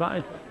grabbed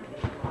by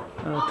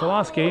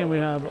Kowalski, and we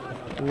have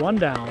one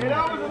down. Hey,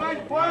 that was a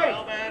nice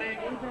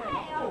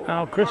play.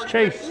 Now Chris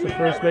Chase, the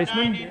first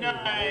baseman.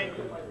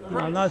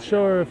 I'm not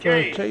sure if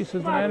Chase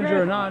is the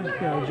manager or not.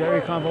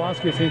 Jerry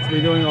Kowalski seems to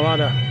be doing a lot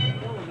of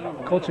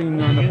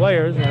coaching on the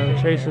players.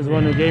 Chase is the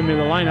one who gave me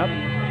the lineup.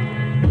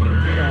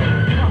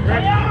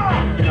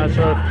 Not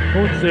sure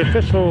who's the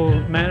official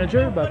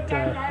manager, but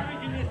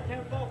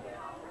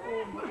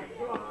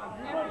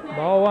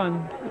ball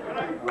one.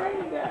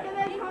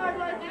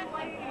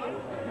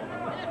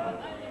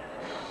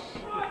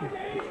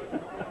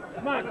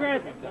 Come on,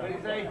 Chris.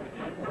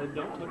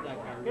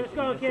 Get us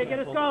going, kid. Get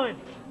us going.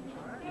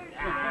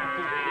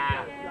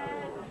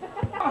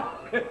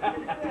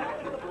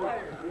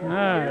 All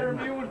right.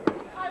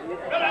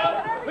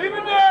 Leave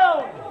it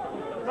down.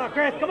 Come on,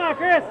 Chris. Come on,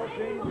 Chris.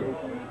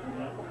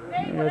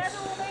 It's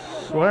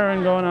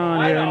swearing going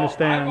on here in the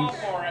stands.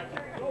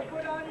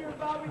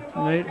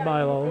 Nate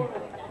Bilo.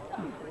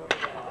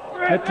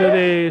 Hit to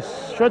the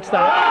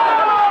shortstop.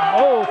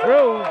 Oh,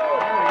 through.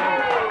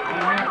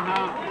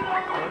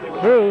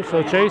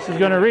 So Chase is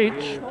going to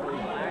reach.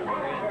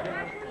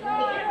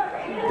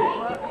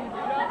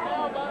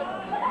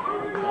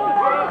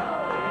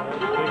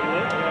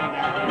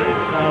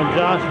 Now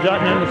Josh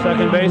Jutton, the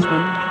second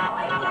baseman.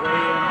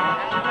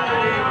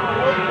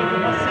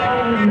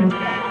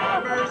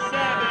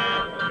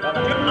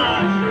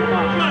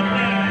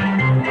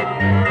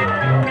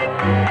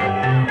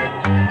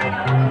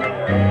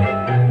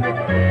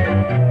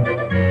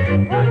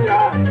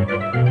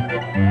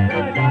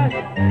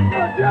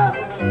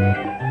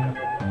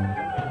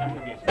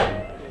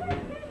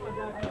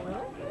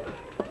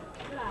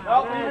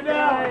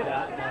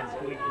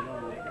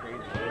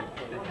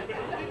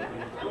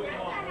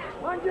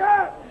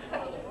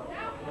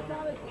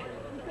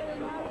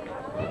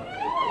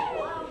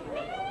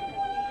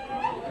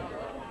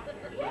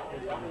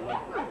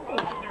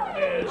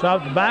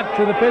 Chopped back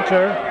to the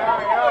pitcher.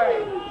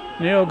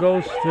 Neal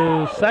goes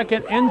to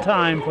second in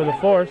time for the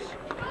force.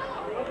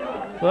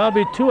 So that'll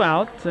be 2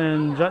 outs,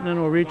 and Jutton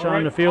will reach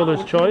on the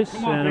fielder's choice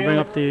and bring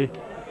up the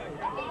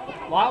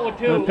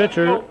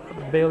pitcher,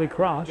 Bailey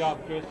Cross. Now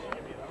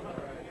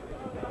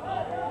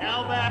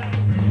back.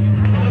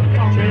 Number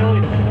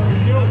 13,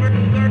 Bailey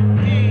Cross.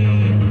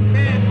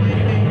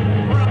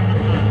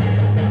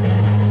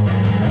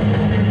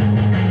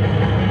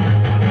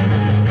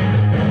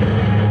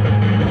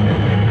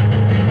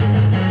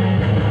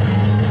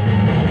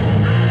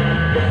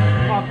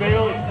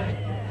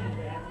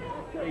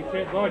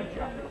 Good.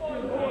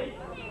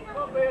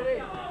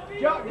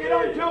 Chuck, get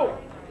on 2.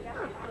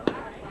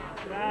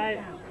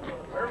 Nice.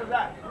 Where was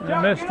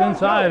that? Missed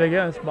inside, I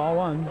guess. Ball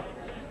 1.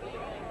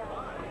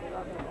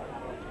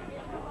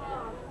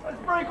 Let's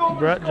break open.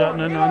 Brett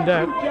Jutton on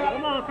deck.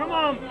 Come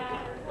on.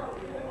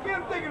 Get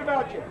him thinking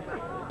about you.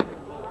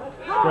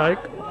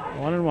 Strike.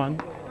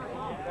 1-1.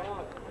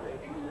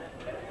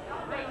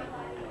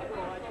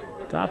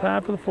 Top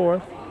half of the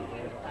fourth.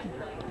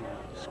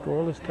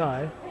 Scoreless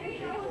tie.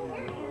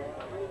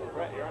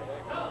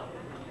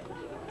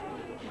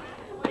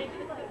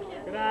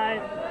 Good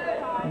night.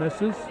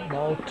 Misses.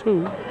 Ball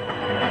 2. Come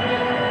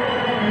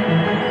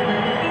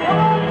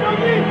on,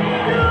 Chucky.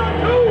 Get on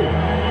 2.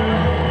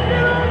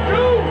 Get on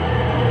 2.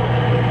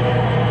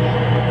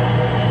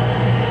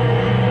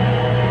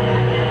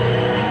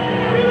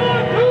 Get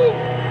on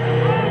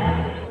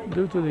 2.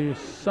 Due to the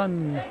sun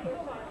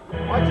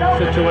Watch out.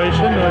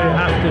 situation, we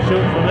have to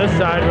shoot from this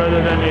side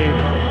rather than the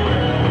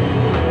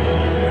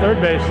third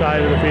base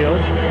side of the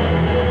field.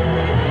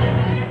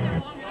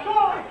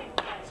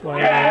 That's why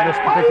in this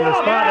particular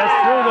spot, that's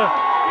through the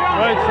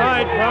right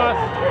side. Cross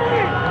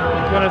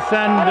is going to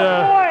send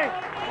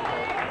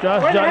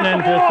Josh Jutton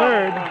into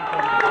third.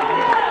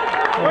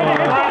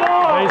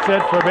 Base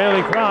hit for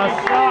Bailey Cross.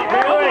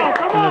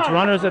 And it's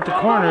runners at the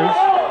corners.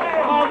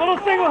 Come on,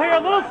 little single here, a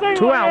little single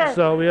Two here. outs,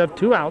 so we have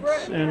 2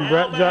 outs, and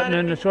Brett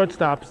Jutton, the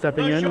shortstop,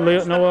 stepping in.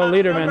 Noah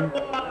Liederman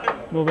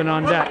moving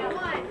on deck.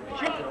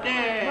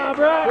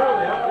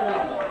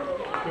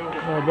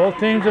 So both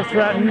teams have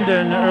threatened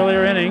in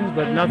earlier innings,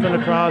 but nothing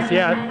across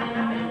yet.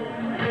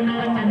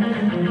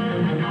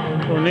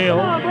 O'Neill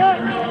try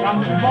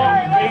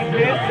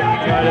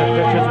to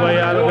pitch his way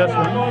out of this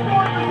one.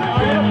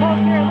 Little poke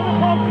here, little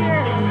poke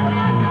here.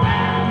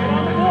 Get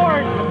on the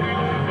board.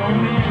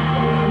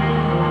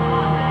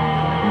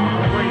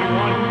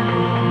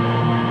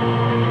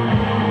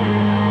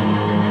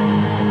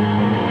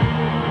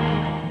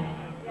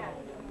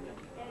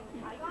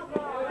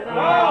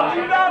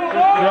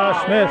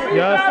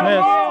 Just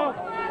missed.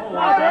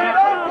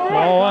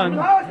 Ball 1.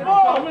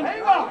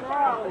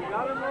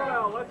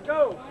 Let's go.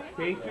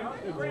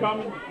 It's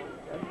coming.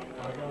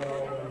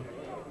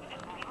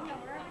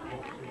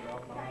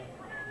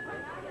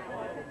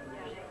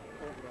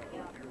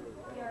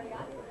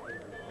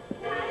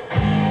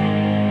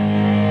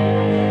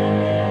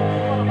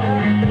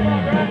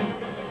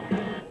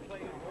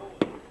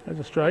 There's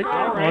a strike.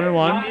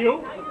 1-1.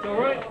 It's all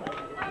right.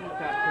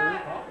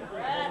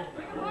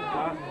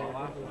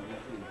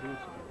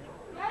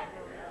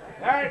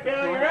 All right,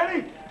 Billy, you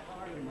ready?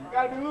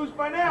 Got to be loose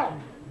by now.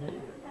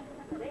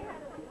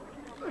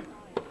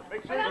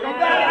 Make sure you get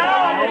that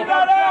out. Get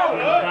that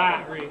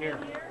out. Right here.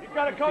 You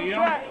got to come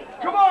back.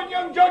 Come on,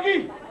 young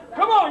Juggy.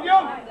 Come on,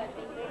 young.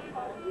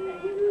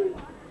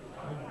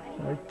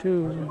 Strike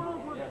 2.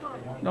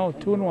 No,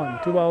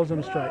 2-1. 2 balls and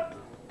a strike.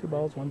 2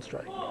 balls, 1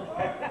 strike.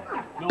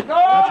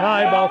 That's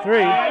high, ball 3.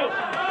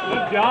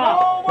 Good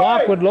job.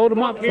 Walk would load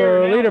him up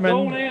for Liederman.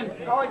 Oh,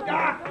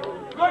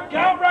 good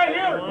count right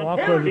here. Walk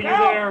Hitters would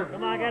count.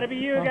 Come on, gotta be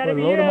you, Walk gotta would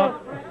be load you. him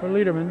up for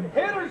Liederman.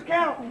 Hitters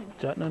count.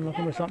 Jutton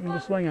looking for something to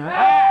swing at.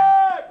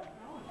 Hey!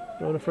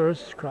 Go to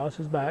first, cross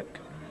his back.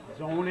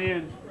 Zone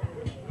in.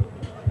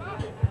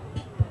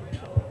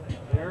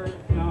 There,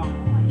 no.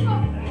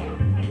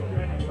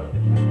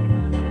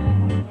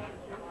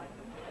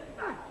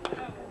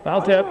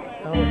 Foul tip.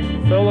 That'll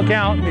fill the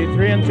count. Be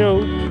 3-2.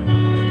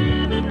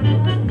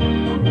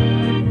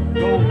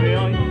 Go,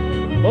 Billy.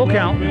 Full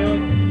count.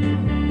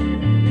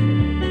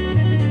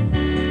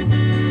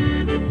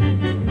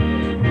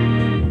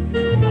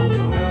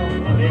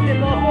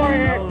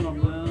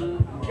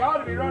 Got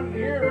to be running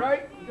here,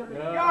 right? You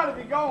got to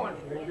be going.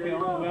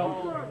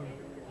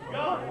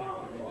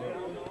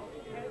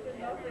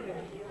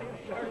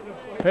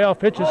 Payoff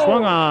pitch is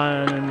swung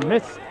on and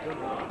missed.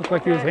 Looks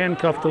like he was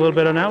handcuffed a little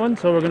bit on that one,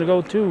 so we're going to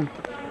go to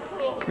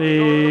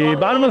the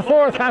bottom of the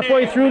 4th,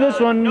 halfway through this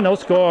one. No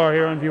score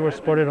here on Viewer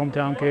Sport at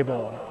Hometown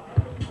Cable.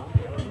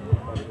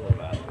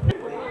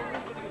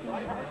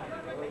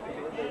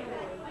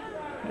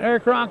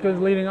 Eric Rock is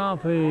leading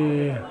off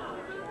the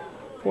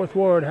 4th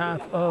Ward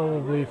half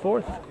of the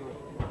 4th.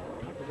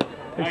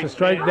 Takes a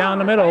strike down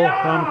the middle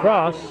from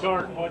Cross.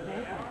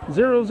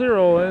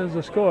 0-0 is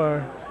the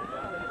score.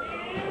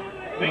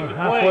 We're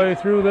halfway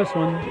through this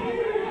one.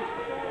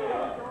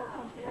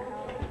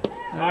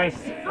 Nice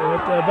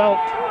at the belt.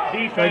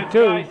 Strike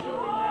 2.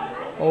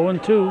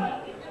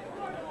 0-2.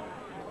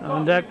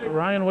 On deck,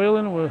 Ryan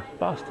Whalen with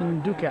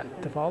Boston Ducat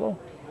to follow.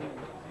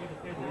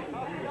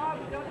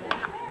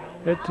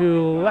 Hit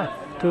to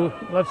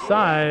left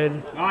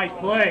side. Nice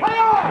play.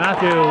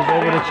 Matthews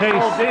over to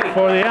Chase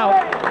for the out.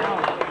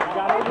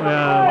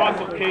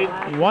 Awesome, kid.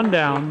 1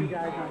 down.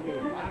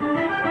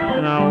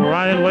 And now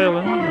Ryan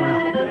Whalen,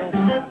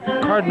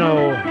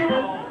 Cardinal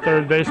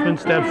third baseman,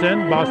 steps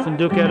in. Boston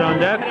Duquette on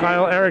deck.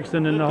 Kyle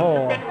Erickson in the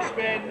hole.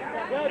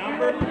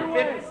 Number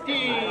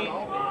 15.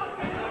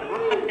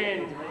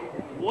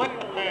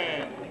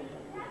 Whitman.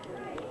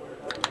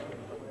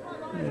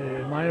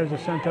 The Miners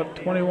have sent up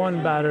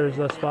 21 batters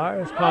thus far.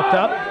 It's popped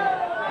up.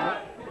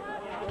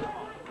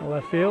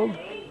 Left field.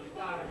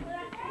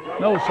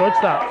 No,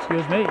 shortstop,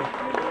 excuse me.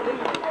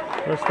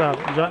 Shortstop,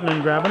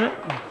 Jutton grabbing it.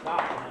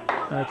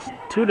 That's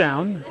 2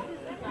 down.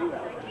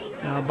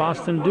 Now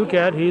Boston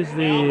Duquette, he's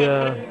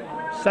the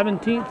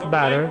 17th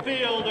batter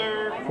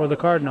for the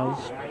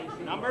Cardinals.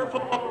 Number 4.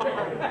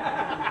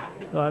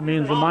 So that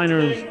means the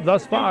Miners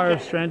thus far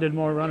have stranded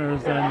more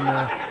runners than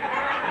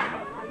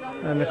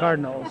the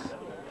Cardinals.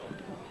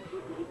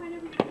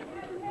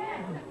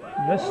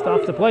 Missed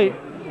off the plate.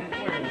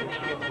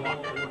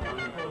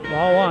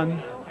 Ball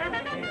 1.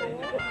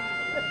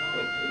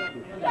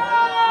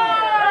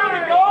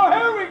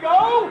 Here we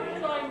go.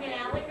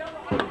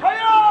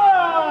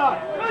 Hey-ya!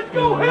 Let's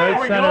go. Right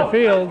center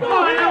field.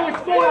 Now we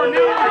score.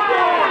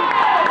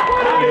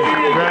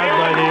 Grabbed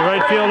by the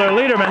right fielder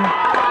Liederman.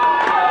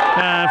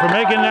 And for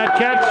making that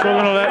catch, we're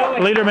going to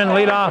let Liederman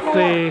lead off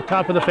the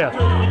top of the 5th.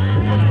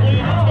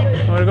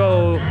 We're going to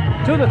go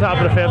to the top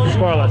of the 5th,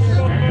 scoreless.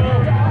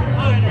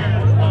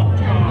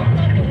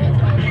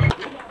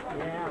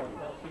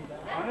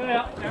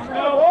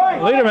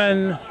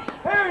 Liederman,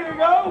 Here you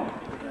go.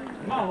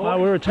 while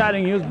we were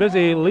chatting, he was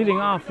busy leading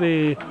off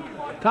the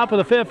top of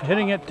the 5th,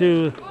 hitting it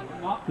to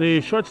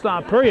the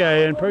shortstop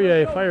Perrier, and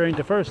Perrier firing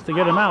to first to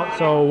get him out.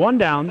 So 1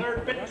 down.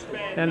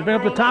 And to bring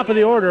up the top of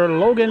the order,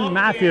 Logan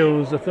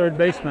Matthews, the third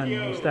baseman,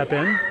 will step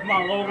in. Come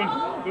on, Logan.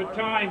 Good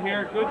time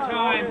here. Good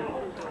time.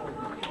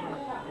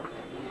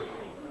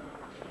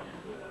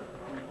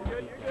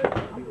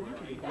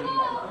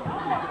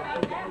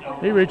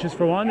 He reaches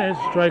for one. There's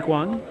strike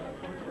 1.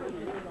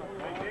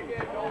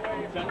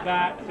 Set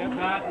that. Set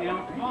that.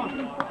 Yeah. Come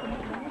on.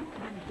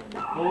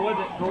 Go with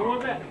it. Go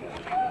with it.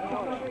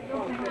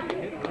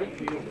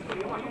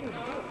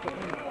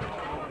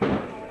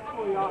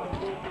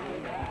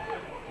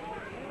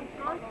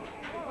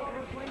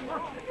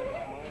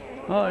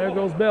 Oh, there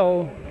goes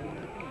Bill.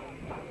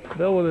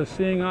 Bill with a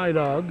seeing eye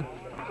dog.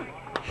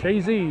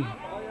 Shazy.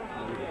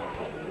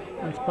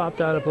 That's popped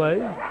out of play.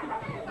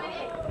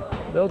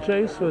 Bill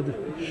Chase with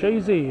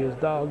Shazy, his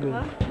dog.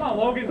 Come on,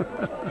 Logan.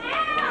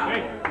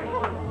 Hey.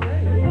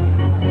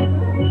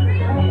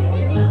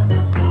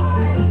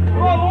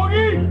 Come on,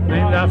 Logan.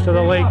 Named after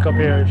the lake up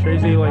here,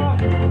 Shazy Lake.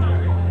 Come on.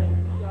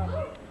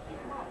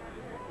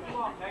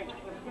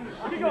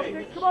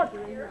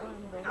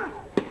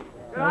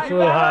 That's a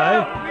little high.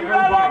 Leave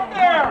that up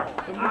there.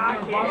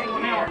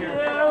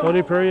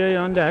 Cody Perrier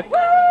on deck.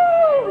 Got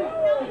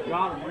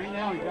him. Right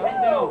now. He got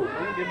him down.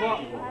 Don't give up.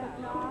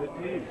 Good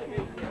team.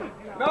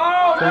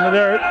 No! It's in the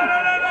dirt.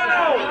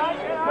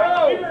 No!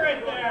 Keep it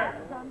right there.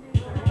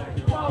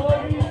 Come on,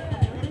 Logan.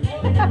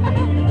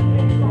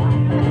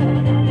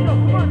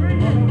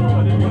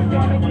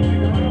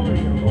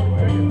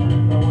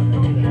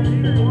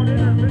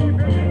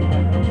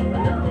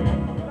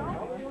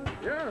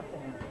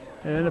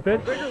 And the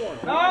pitch.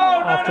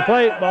 Off the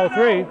plate, ball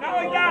 3.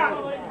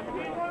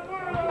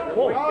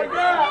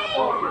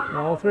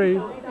 Ball 3.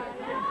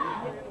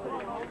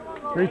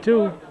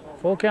 3-2,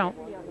 full count.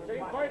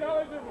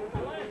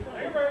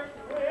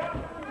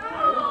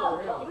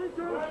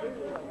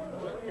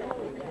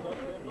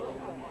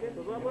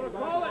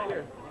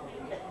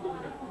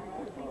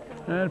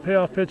 And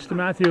payoff pitch to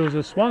Matthews.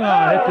 A swung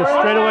on, hit the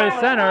straightaway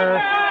center.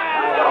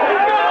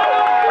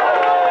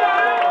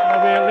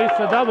 That'll be at least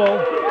a double.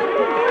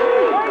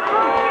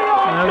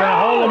 And they're going to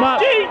hold him up.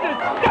 Jesus,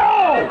 no!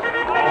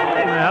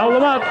 They held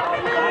him up.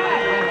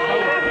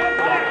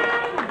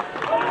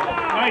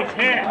 Nice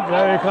hit.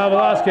 Jerry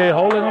Kowalski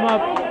holding him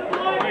up.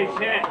 Nice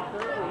hit.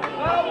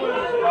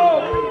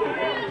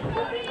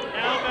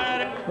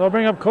 They'll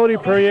bring up Cody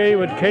Perrier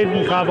with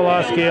Caden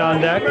Kowalski on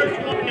deck.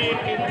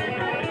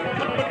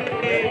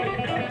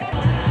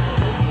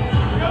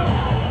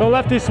 The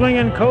lefty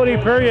swinging Cody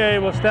Perrier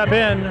will step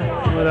in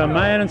with a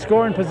man in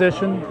scoring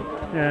position.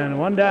 And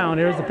 1 down.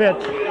 Here's the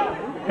pitch.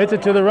 Hits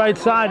it to the right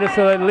side just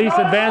to at least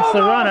advance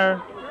the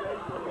runner.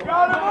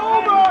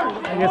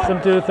 That gets them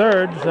to the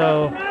third.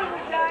 So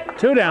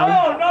 2 down.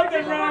 Oh,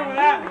 nothing wrong with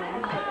that.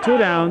 2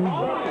 down.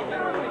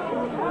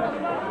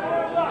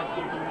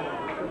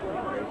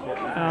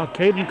 Now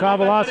Caden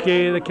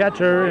Kowalski, the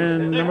catcher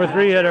and number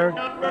 3 hitter.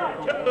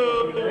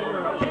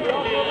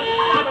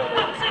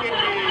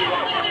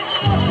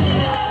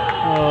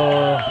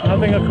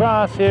 Nothing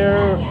across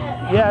here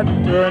yet.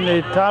 We're in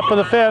the top of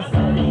the 5th,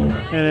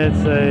 and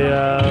it's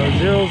a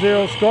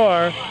 0-0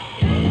 score.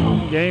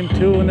 Game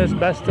 2 in this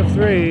best of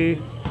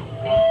 3.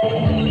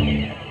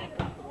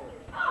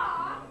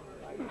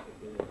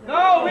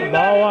 No, leave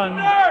Ball 1.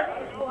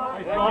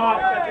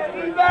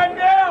 Leave that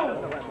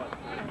down.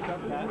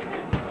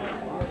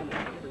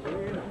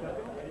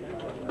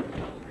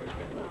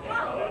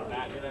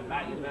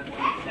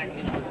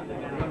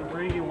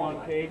 Bring you one,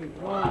 Caden.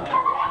 Come on.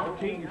 Don't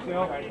cheat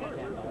yourself.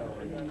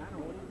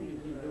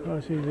 Of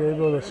course, he's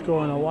able to score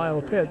on a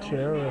wild pitch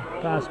here, a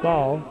pass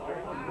ball.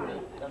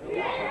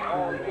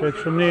 Pitch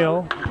from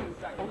Neal.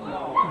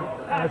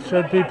 That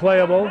should be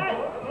playable.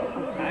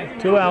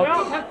 2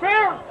 outs. That's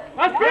fair.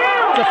 That's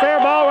fair. It's a fair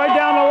ball right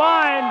down the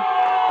line.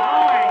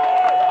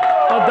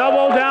 A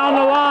double down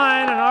the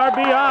line, an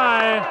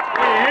RBI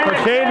for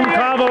Caden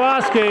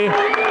Kowalski.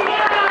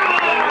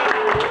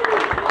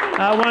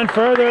 That went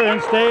further and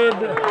stayed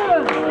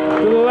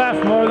to the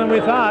left more than we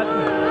thought.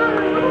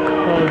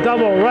 A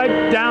double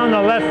right down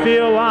the left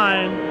field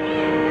line.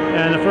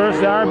 And the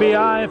first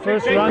RBI,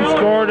 first run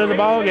scored of the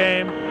ball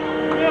game.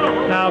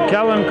 Now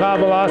Kellen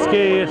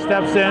Kowalski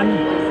steps in.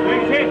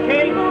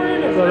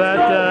 So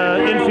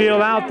that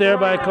infield out there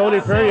by Cody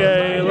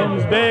Perrier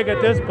looms big at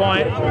this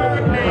point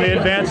when he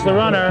advanced the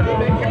runner.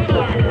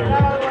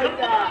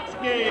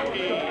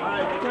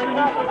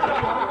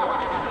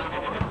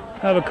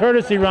 Have a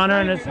courtesy runner,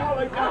 and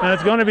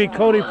it's going to be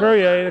Cody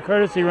Perrier, the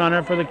courtesy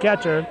runner for the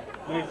catcher.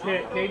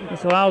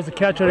 This allows the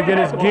catcher to get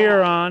his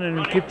gear on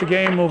and keep the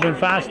game moving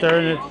faster,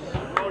 and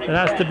it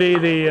has to be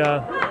the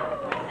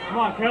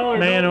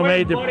man who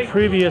made the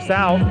previous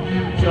out.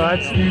 So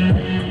that's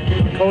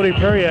Cody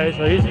Perrier.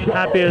 So he's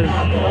happy as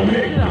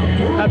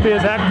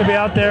heck to be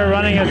out there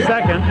running his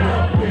second.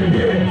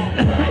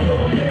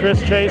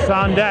 Chris Chase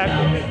on deck.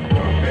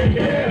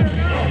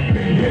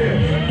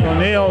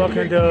 O'Neill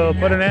looking to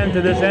put an end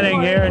to this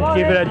inning here and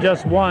keep it at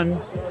just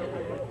 1.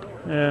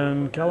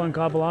 And Kellen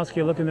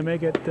Kowalski looking to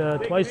make it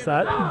twice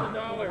that.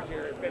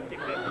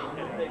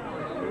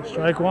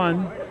 Strike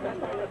one.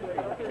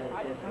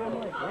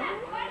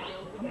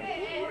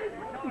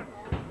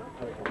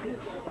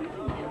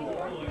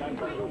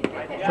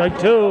 Strike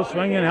two,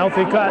 swinging,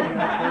 healthy cut.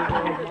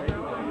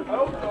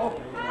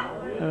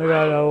 And we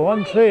got a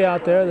 1-3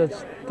 out there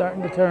that's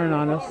starting to turn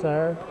on us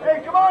there.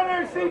 Hey, come on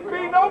there,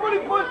 CP. Nobody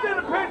puts in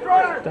a pinch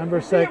runner.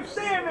 Number See him 6.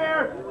 stand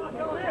there.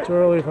 Too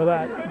early for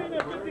that.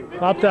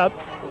 Popped up.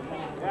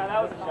 Yeah,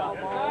 that was a shot.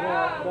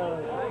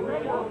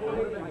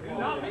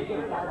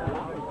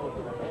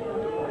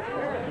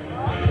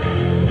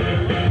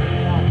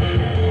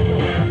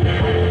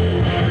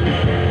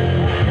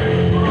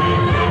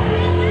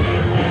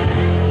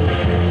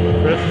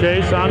 Chris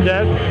Chase on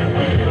deck.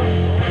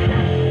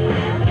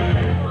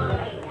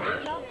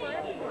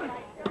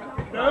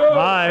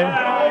 Bye.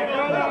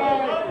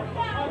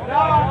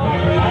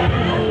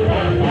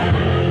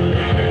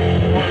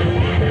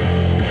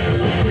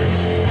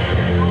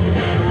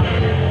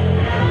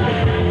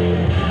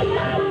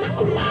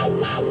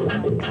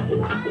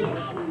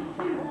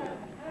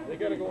 They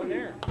gotta go in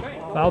there.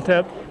 Foul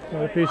tip.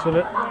 Got a piece of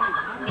it.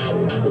 Come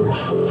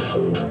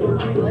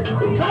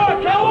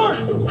on, Keller!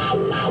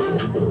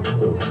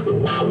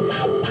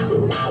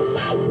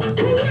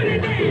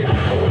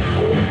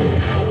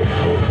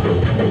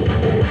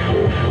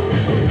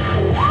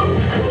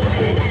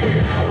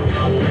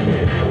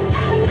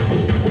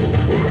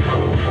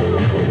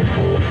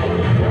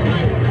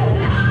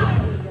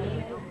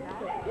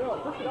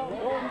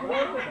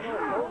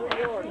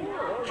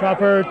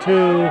 Chopper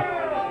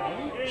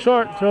to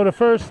short, throw to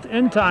first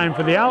in time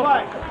for the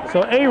out.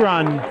 So a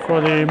run for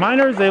the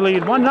Miners. They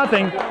lead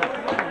 1-0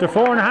 to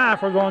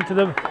 4.5. We're going to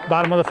the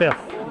bottom of the 5th.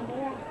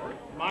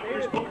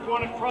 Miners put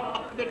one in front.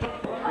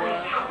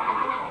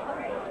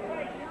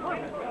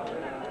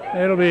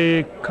 It'll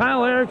be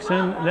Kyle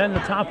Erickson, then the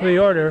top of the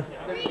order.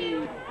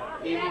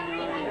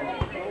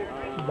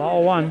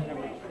 Ball one.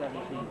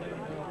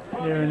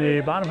 Here in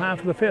the bottom half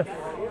of the 5th.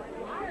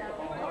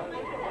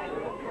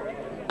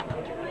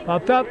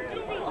 Popped up.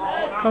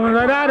 Coming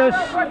right at us.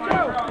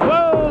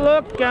 Whoa,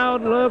 look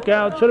out, look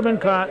out. Should have been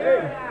caught.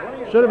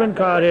 Should have been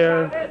caught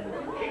here.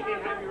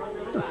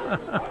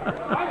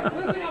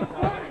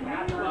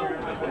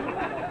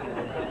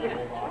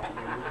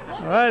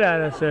 Right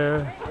at us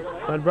there.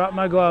 If I'd brought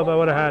my glove, I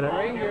would have had it.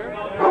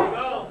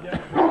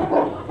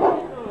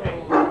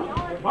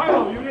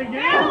 Milo, you didn't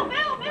get in?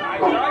 I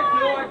tried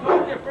to. I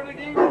told you before the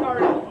game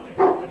started.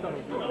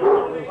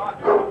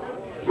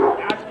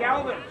 Ask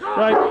Calvin.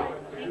 Right.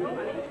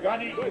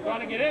 You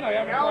gotta get in. I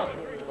haven't.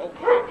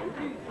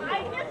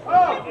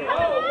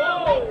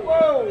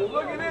 Whoa!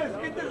 Look at this.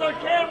 Get this on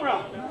camera.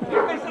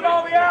 You're missing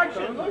all the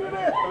action. Look at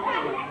this.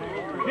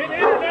 Get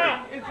in or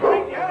not? It's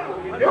right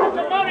down. There's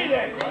some money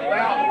there.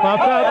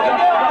 Popped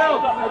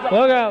up.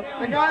 Look out.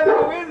 The guy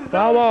that wins is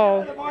Foul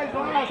ball. the boys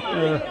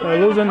last. They're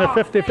losing the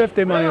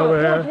 50-50 money over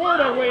here.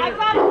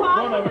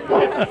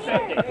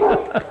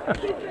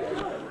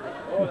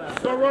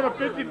 Don't run a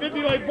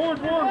 50-50 like board.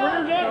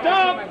 Winners on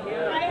top.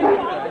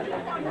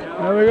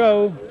 There we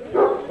go.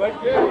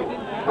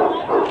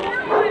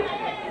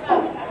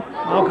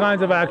 All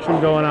kinds of action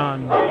going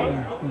on.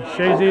 And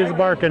Shazy is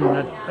barking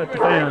at the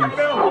fans.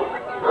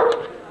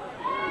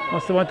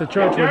 Must have went to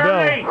church with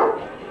Bill.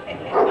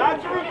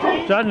 That's a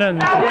routine. Sutton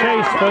to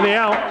Chase for the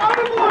out.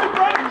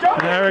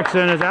 And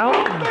Erickson is out.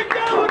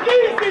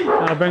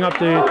 I'll bring up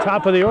the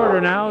top of the order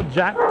now.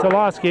 Jack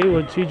Toloski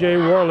with TJ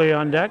Worley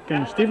on deck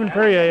and Stephen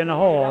Perrier in the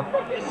hole.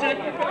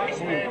 Second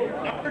baseman,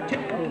 number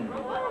 10,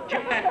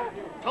 Jack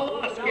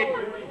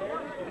Toloski.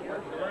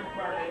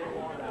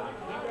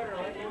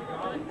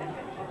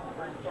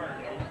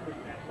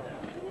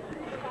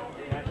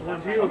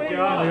 We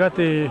got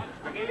the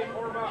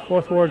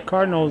 4th Ward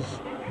Cardinals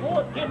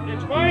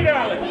It's fine,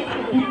 Alex.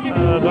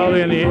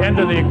 probably in the end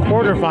of the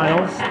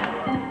quarterfinals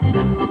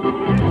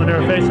when they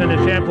were facing the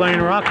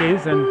Champlain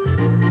Rockies,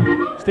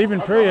 and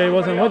Stephen Perrier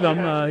wasn't with them.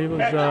 He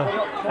was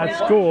at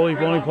school. He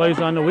only plays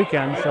on the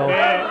weekend. So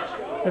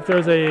if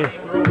there's a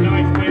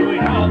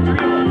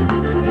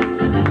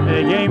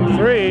game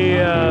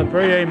 3,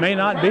 Perrier may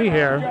not be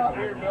here.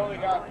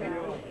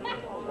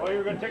 Oh,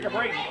 you're going to take a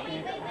break.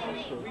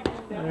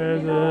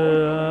 There's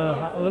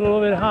a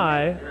little bit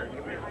high.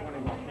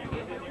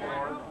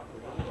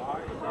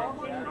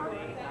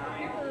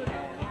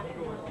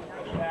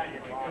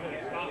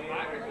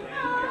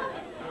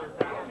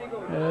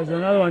 There's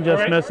another one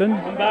just missing.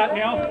 I'm back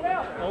now.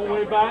 All the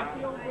way back.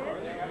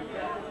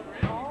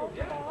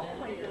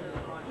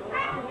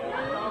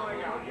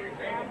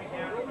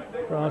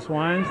 Ross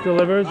Wines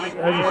delivers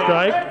as a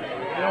strike.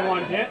 That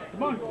one hit.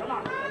 Come on.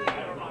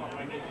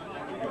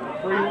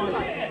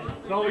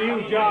 3-1. It's all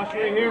you, Josh,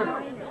 right here.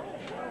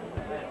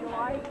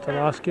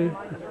 Toloski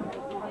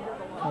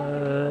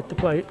at the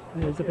plate.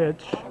 Here's the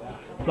pitch.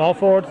 Ball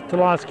forward to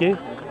Toloski.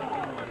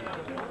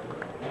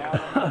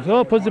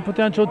 So it puts the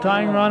potential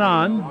tying run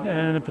on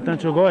and a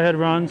potential go-ahead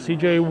run.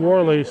 CJ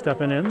Worley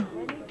stepping in.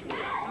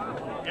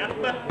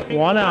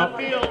 One out.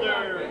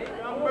 Fielder,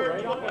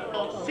 number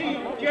 12,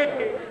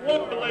 CJ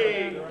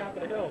Worley.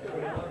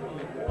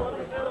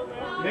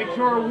 Make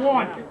sure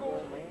 1.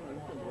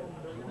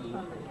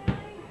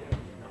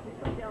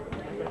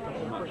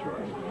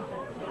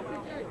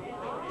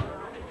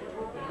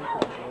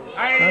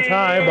 That's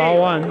high, ball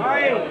one.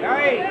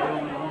 Hey!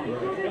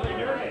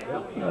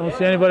 I don't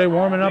see anybody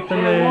warming up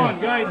in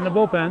the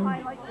bullpen.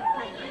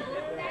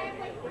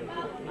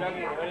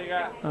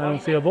 I don't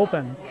see a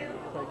bullpen.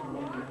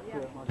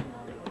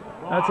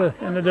 That's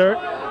in the dirt.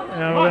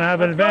 And we're going to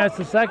have an advance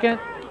to second.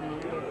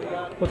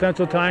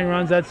 Potential tying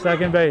runs at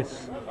second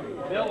base.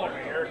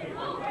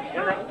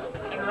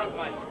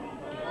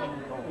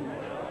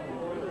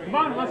 Come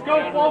on, let's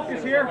go.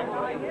 Focus here.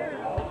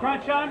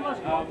 Crunch on. Let's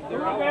go.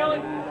 Through Bailey.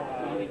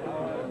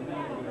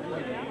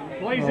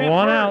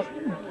 One out.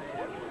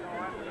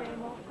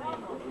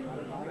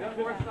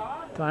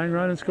 Tying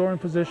run and scoring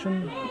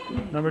position.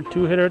 Number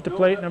 2 hitter at the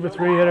plate. Number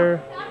 3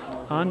 hitter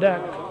on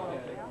deck.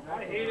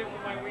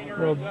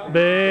 Real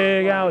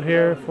big out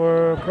here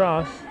for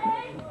Cross.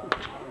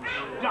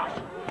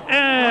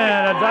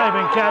 And a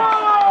diving catch.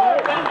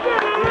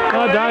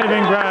 A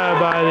diving grab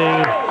by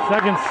the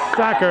second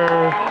stacker,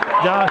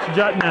 Josh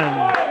Jutman.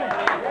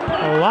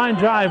 A line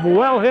drive,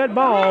 well hit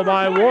ball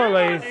by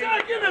Worley.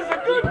 Second is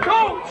a good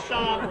coach.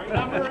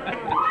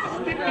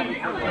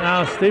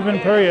 Now Stephen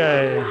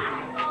Perrier.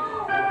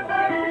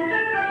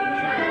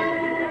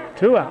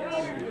 2 outs.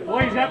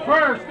 Boys at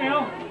first,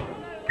 Neil.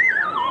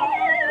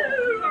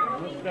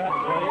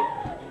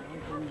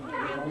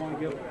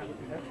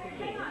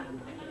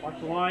 Watch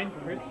the line.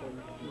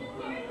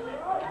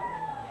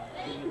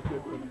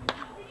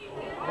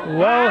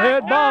 Well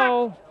hit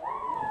ball.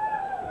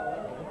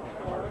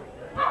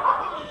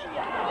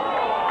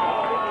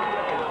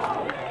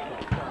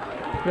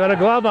 Got a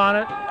glove on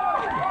it.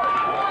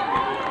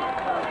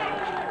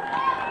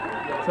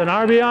 It's an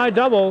RBI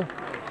double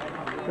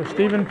for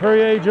Stephen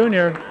Perrier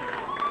Jr.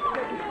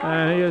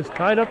 And he has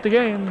tied up the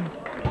game.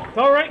 It's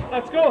all right.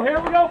 Let's go. Here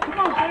we go. Come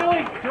on,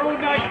 Bailey. Throw it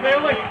nice,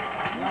 Bailey.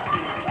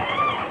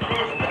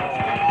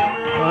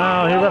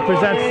 Wow, he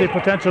represents the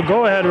potential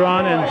go-ahead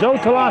run, and Joe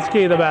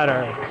Toloski, the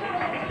batter.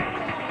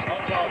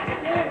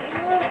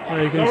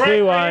 Well, you can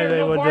see why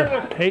they would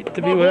hate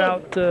to be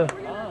without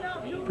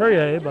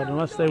Perrier, but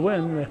unless they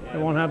win, they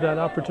won't have that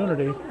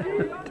opportunity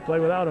to play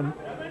without him.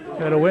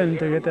 Got to win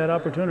to get that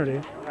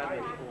opportunity.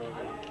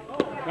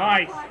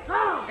 Nice.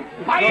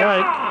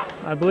 Right.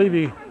 I believe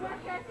he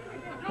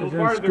is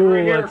in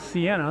school at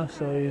Siena,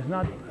 so he's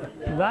not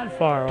that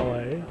far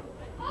away.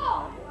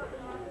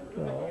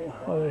 So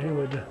whether he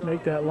would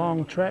make that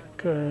long trek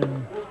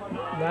and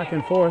back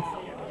and forth,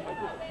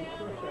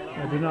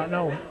 I do not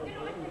know.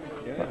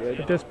 But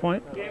at this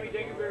point,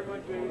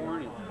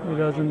 he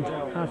doesn't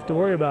have to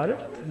worry about it.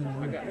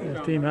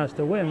 His team has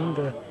to win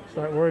to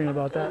start worrying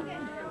about that.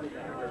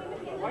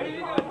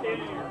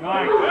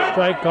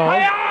 Strike call.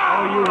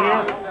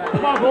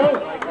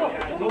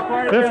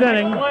 Fifth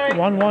inning,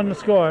 1-1 to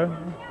score.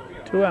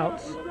 2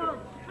 outs.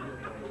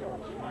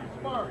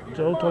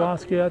 Joe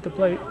Toloski at the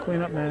plate,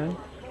 cleanup man.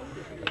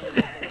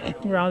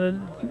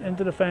 Rounded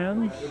into the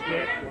fans.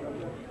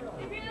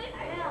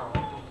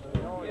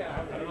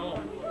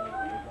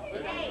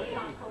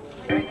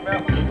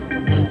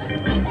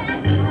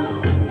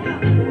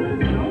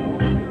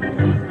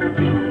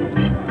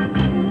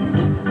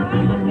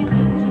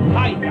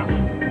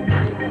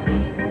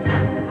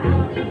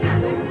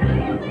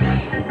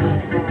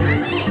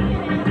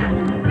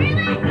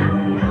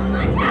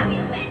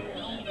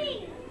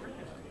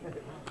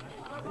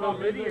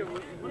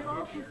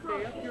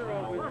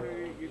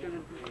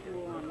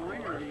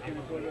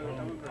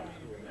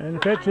 And the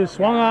pitch is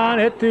swung on,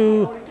 hit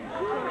to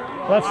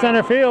left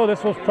center field.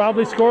 This will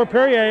probably score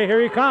Perrier.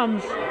 Here he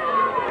comes.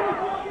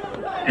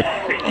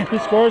 He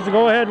scores the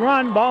go-ahead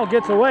run. Ball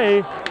gets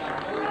away.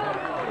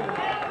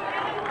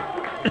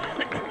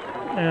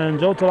 And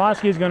Joe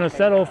Toloski is going to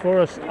settle for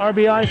a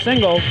RBI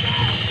single.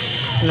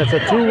 And it's a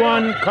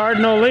 2-1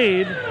 Cardinal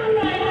lead.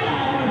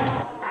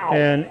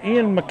 And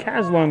Ian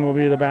McCaslin will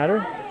be the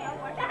batter.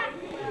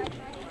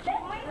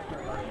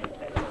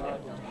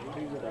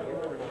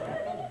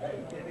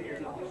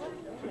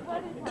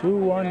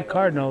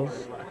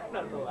 Cardinals.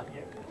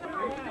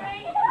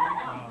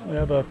 We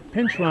have a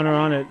pinch runner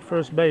on at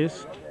first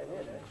base.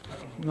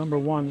 Number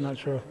 1, not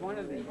sure.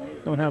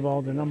 Don't have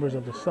all the numbers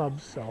of the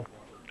subs, so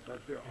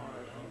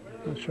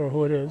not sure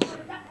who it is.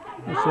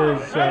 This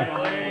is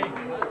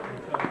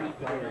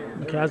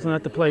McCaslin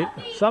at the plate.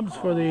 Subs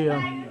for the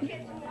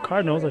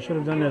Cardinals. I should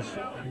have done this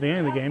at the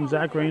beginning of the game.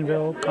 Zach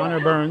Rainville, Connor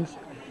Burns,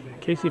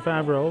 Casey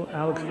Favreau,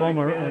 Alex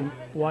Fulmer, and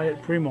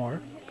Wyatt Premore.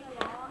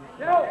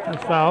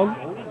 That's fouled.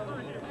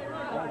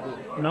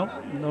 Nope,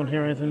 don't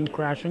hear anything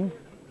crashing.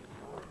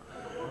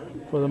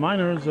 For the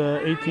minors,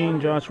 18,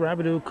 Josh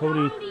Rabideau,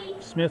 Cody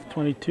Smith,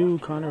 22,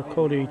 Connor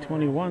Cody,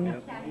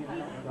 21,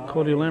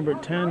 Cody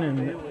Lambert, 10,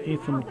 and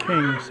Ethan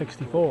King,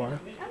 64.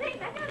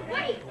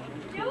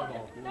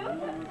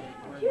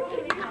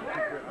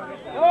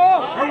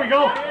 Here we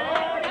go.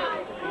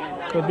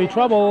 Could be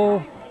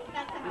trouble.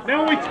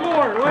 Now we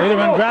score.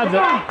 Lederman grabs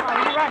it.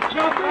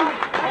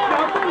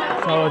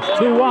 So it's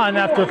 2-1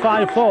 after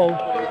 5 full.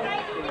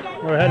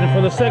 We're headed for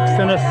the 6th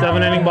in a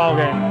 7-inning ball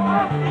game.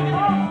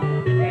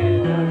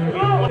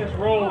 It's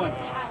rolling.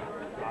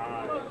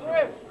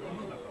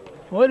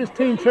 With his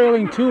team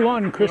trailing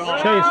 2-1, Chris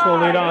Chase will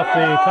lead off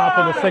the top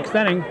of the 6th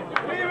inning.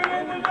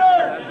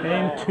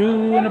 Game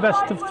 2 in a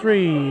best of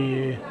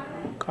 3.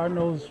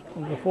 Cardinals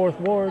of the 4th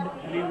Ward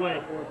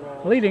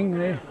leading.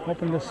 They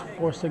hoping to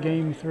force a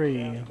game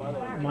 3.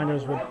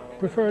 Miners would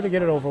prefer to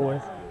get it over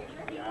with.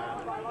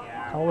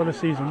 Call it a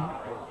season.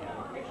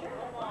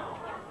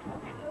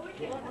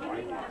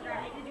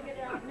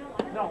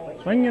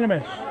 Swing and a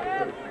miss.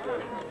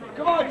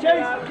 Come on,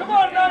 Chase. Come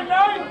on,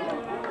 9-9.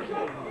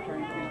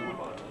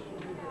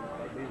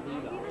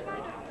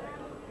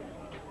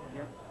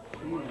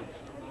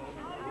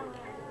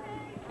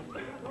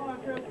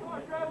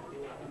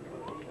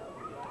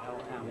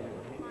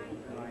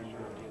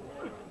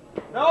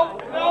 No.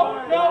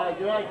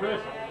 Good night,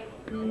 Chris.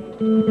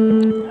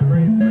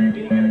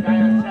 Brady, you got a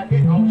guy on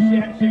second. Oh,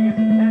 shit. Shaking his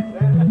head.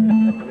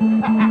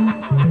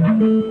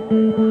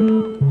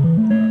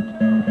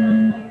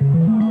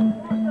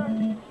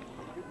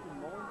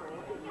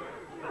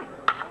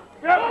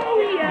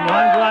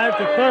 Line drive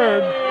to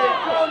third.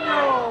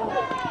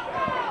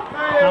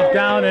 Knocked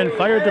down and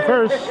fired to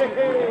first.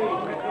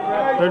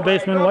 Third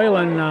baseman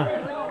Whalen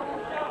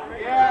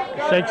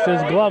shakes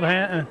his glove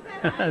hand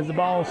as the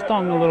ball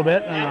stung a little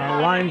bit.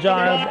 Line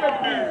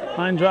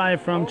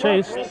drive from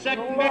Chase.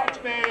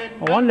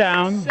 1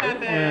 down,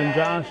 and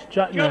Josh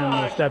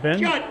Jutman will step in.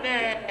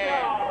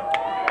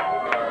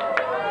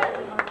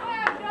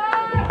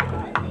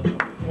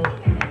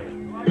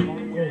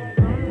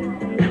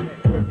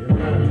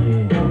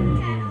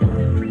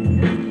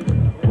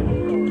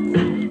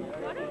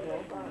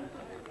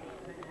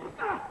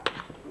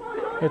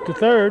 Hit to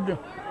third.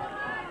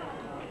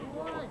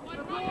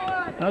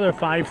 Another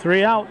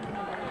 5-3 out.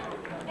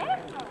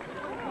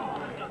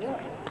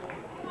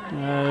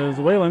 As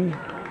Whalen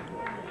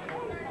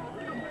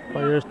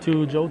fires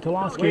to Joe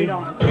Toloski.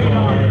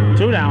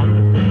 2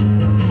 down.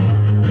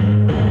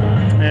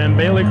 And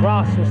Bailey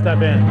Cross will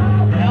step in.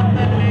 That's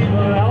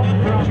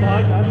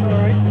all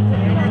right.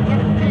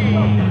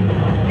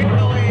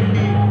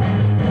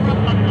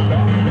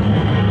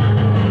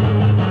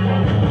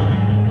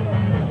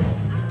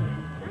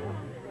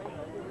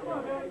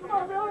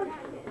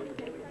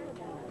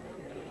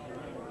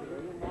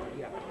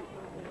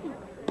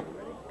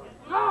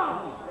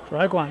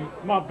 Strike 1.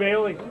 Come on,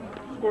 Bailey.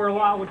 Score a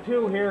lot with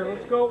 2 here.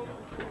 Let's go.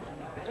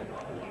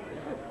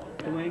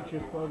 Too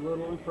anxious, but a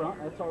little in front.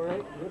 That's all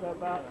right. Get that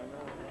back.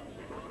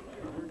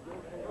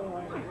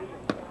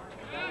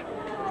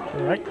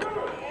 Strike.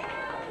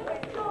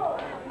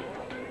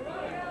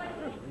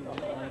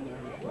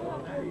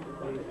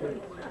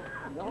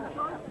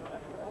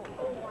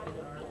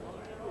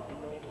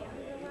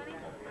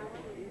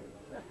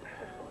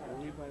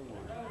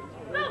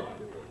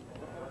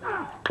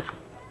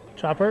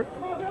 Chopper.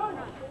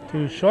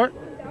 Too short.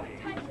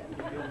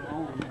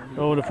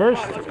 Go to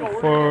first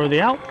for the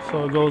out.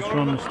 So it goes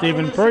from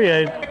Stephen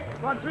Perrier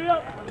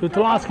to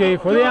Toloski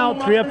for the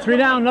out. 3 up, 3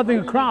 down, nothing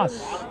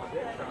across.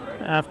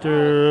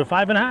 After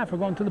 5.5, we're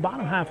going to the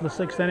bottom half of the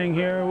 6th inning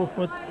here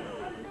with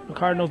the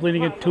Cardinals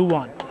leading it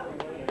 2-1.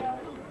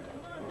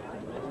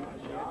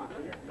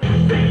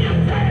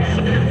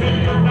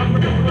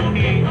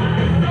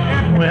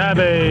 We have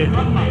a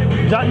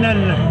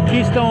Jutman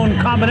Keystone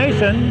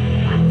combination,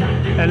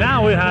 and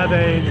now we have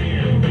a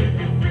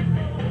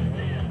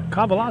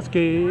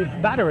Kowalski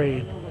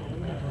battery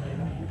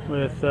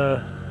with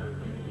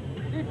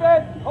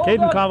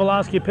Caden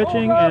Kowalski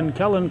pitching and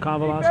Kellen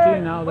Kowalski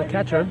now the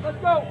catcher.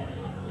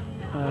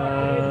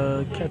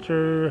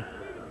 Catcher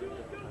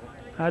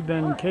had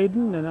been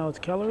Caden and now it's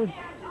Keller.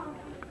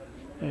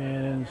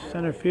 And in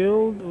center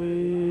field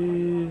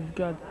we've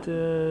got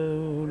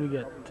who do we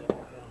get?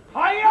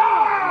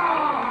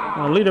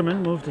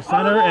 Liederman moved to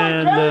center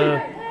and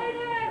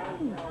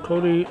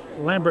Cody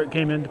Lambert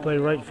came in to play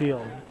right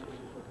field.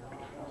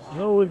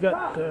 So we've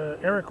got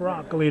Eric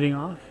Rock leading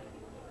off.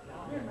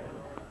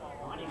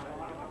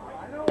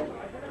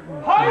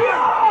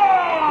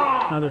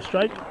 Another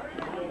strike.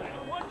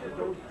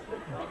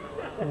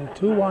 And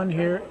 2-1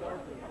 here.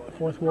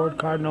 4th Ward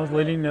Cardinals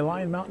leading the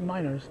Lyon Mountain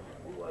Miners.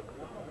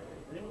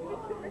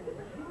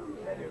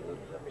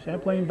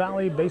 Champlain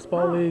Valley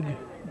Baseball League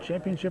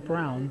Championship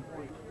round.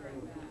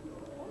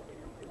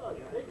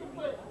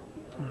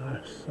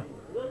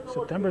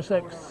 September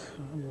 6th.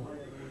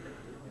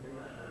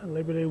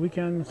 Labor Day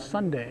weekend,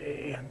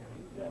 Sunday.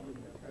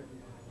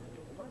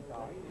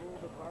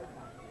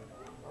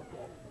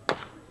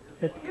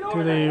 Hit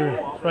to the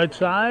right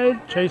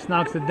side. Chase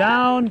knocks it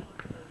down.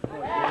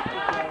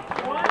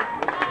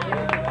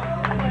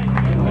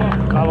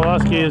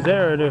 Kowalski is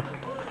there to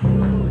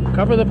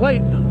cover the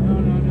plate.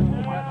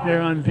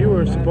 Here on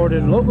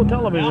viewer-supported local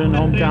television,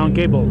 Hometown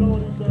Cable.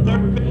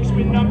 Third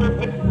baseman number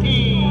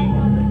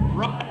 15,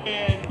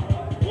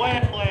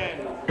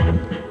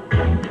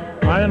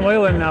 Ryan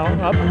Whalen now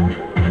up.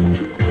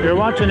 If you're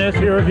watching this,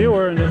 you're a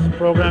viewer, and this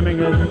programming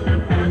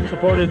is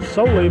supported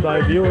solely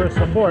by viewer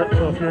support.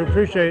 So if you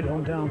appreciate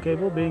Hometown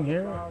Cable being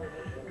here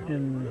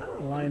in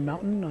Lyon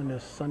Mountain on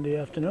this Sunday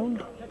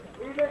afternoon,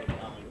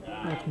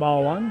 that's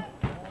ball 1.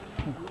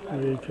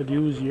 We could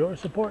use your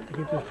support to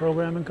keep this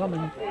programming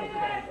coming.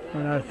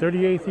 In our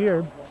 38th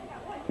year,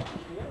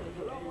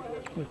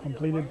 we've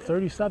completed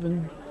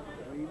 37.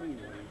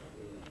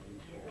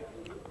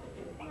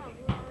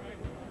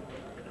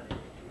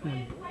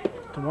 And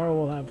tomorrow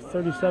we'll have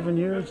 37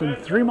 years and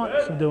 3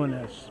 months of doing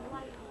this.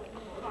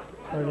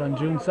 Started on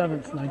June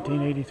 7th,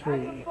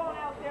 1983.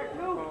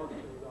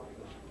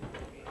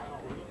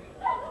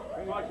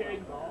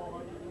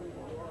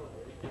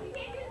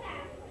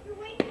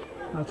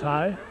 That's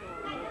high.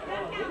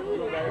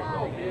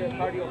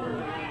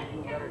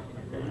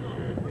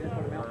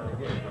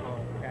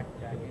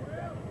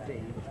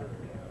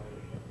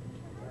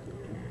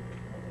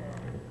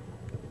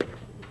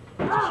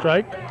 That's a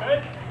strike.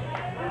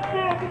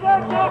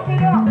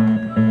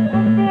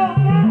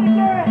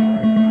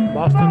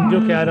 Boston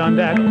Ducat on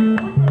deck.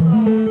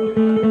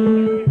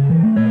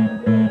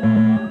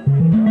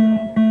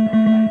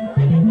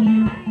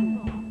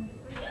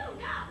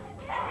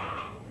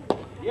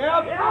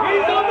 Yep,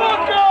 he's a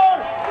looker!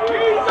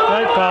 He's a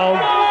Strike foul.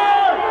 He's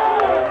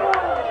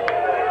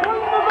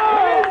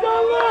a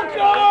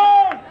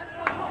looker!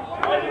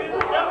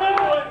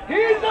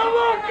 He's a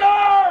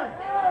looker!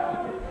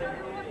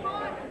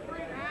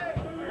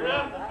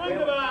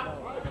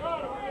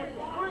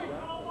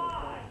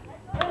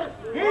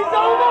 He's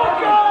a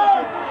looker!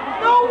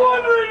 No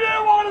wonder he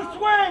didn't want to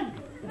swing!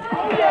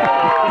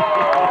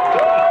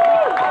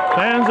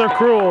 Fans are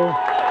cruel.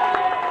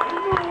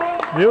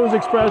 Views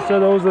expressed are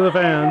those of the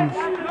fans.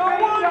 No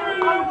wonder he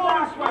didn't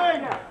want to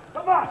swing!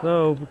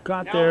 So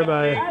caught there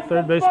by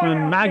third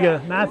baseman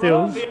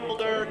Matthews,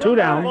 2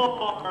 down,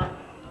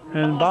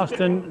 and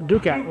Boston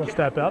Ducat will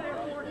step up.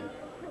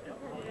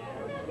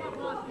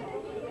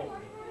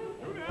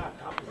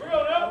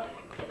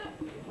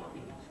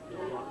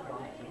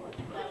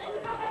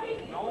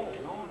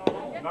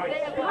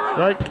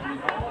 Strike.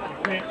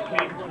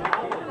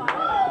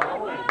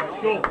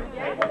 Go.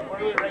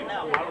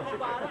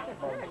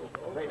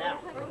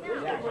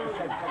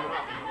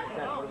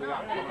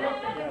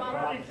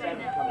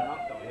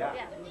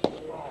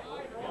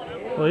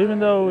 Well, even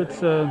though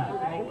it's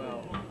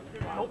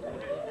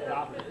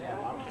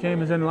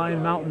game is in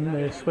Lyon Mountain,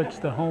 they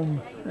switched the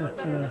home,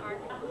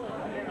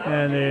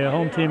 and the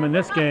home team in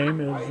this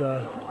game is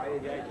the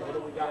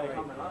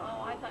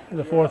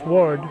 4th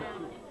Ward.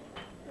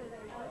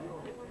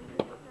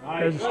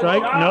 There's a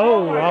strike.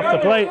 No, off the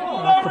plate.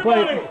 Off the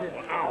plate.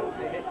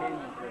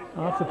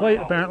 Off the plate,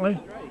 apparently.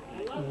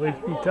 We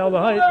can tell the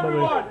height, but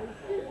we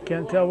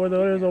can't tell where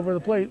it is over the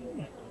plate.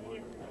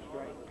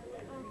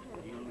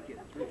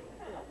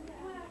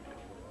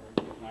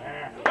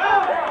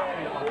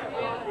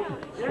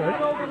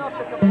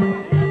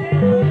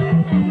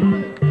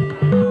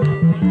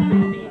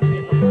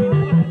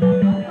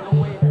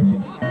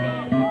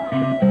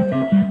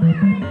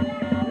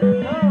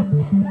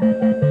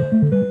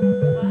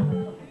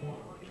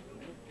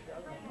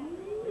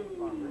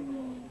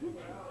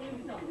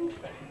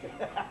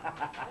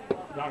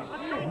 A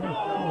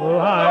little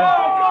high.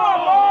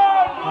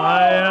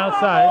 High and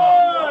outside.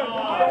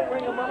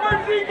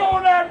 Where's he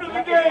going after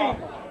the game?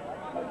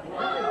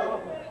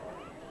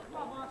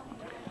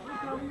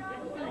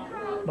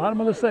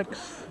 Bottom of the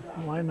 6th.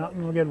 Lyon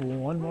Mountain will get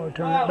one more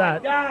turn at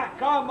bat. God,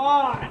 come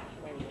on!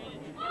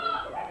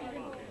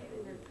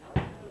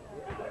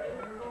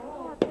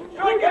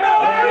 Strike him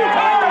out 3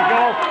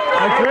 times!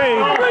 That's 3.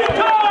 3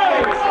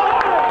 times!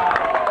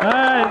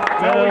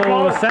 All right,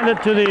 we'll send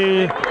it to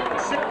the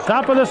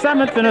top of the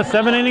 7th in a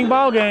 7-inning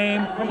ball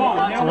game.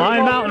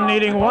 Lyon Mountain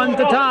needing 1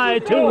 to tie,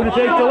 2 to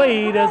take the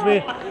lead as we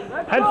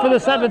head for the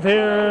 7th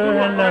here,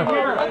 and the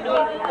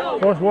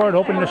 4th Ward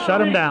hoping to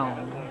shut him down.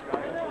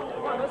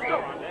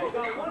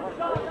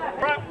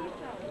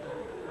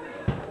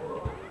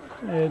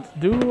 It's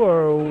due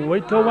or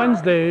wait till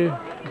Wednesday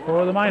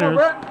for the Miners.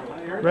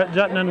 Brett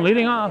Jutnan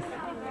leading off.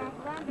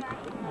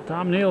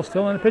 Tom Neal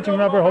still in the pitching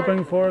rubber,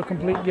 hoping for a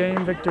complete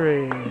game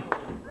victory.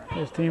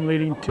 His team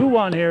leading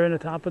 2-1 here in the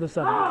top of the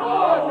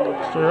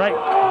 7th. Strike.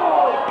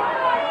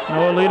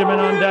 Noah Liederman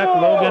on deck.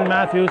 Logan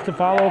Matthews to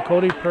follow.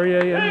 Cody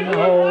Perrier in the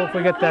hole if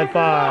we get that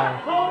far.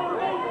 Come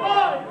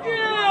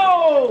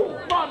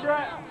on,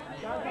 Brett.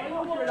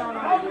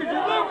 How could you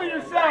live with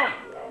yourself?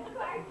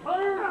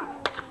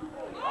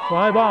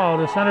 Fly ball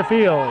to center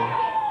field.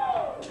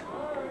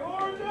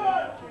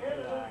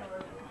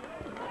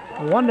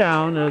 1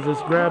 down as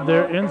it's grabbed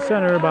there in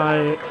center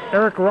by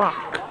Eric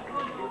Rock.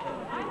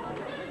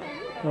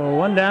 So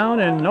 1 down,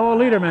 and Noah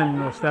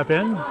Liederman will step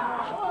in.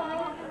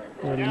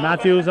 With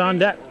Matthews on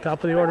deck,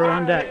 top of the order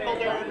on deck.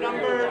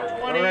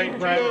 All right,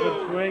 Brett,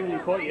 good swing. You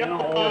put you in a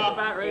hole.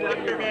 Bat right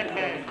under your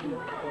head. Is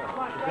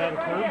that a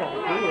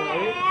curveball too,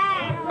 right?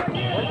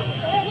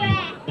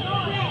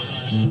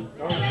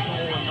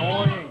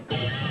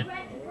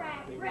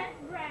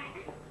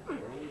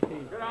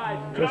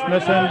 Just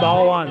missing,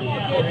 ball 1.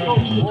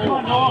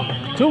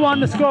 2-1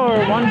 to score,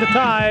 1 to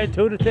tie,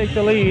 2 to take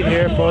the lead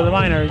here for the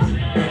Miners.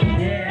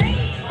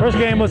 First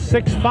game was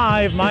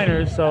 6-5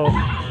 Miners, so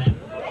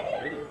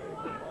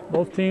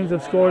both teams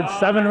have scored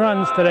 7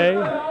 runs today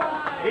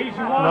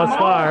thus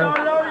far.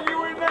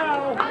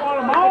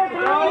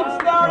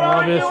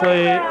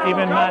 Obviously,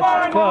 even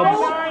matched clubs.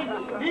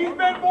 He's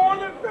been more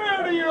than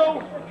fair to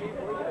you.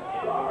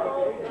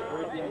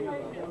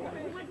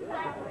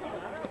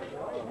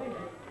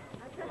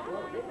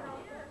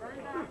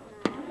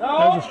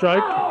 There's a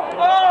strike.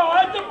 Oh,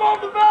 that's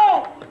above the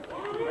belt.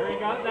 There you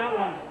got that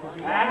one.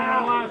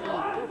 Ah.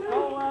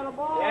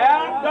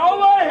 Yeah, don't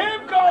let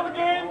him call the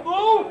game,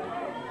 Blue.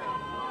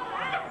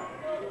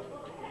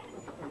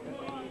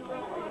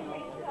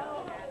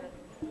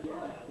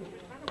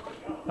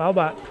 How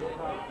about?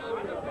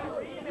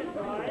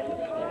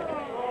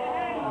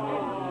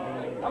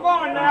 Come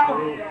on now.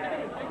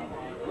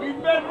 He's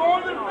been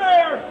more than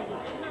fair.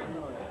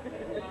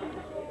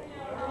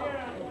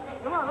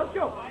 Come on, let's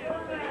go.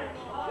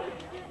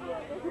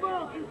 Come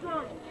on, keep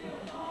trying.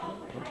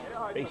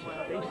 Face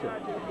it.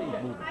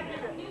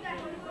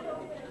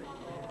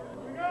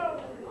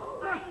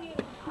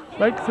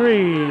 Strike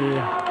 3.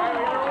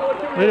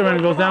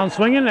 Lederman goes down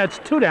swinging. That's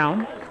 2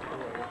 down.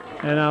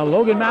 And now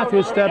Logan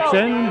Matthews steps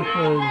in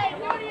with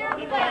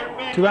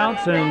 2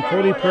 outs and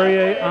Cody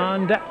Perrier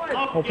on deck,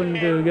 hoping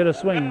to get a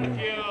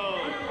swing.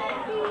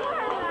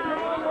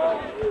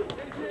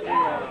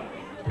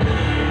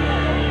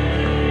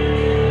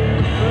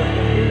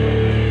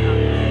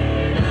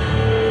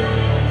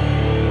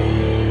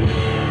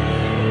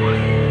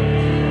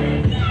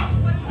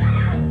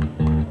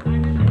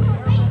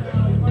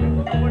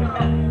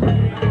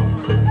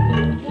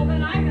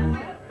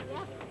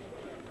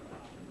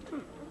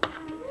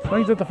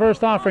 Swings at the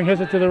first offering,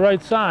 hits it to the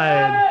right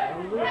side.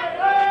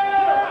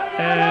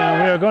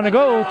 And we are going to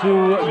go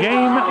to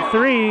game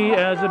 3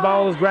 as the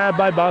ball is grabbed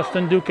by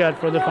Boston Duquette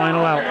for the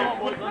final out.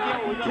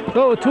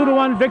 So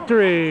 2-1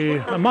 victory,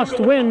 a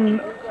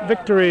must-win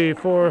victory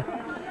for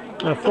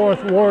the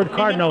 4th Ward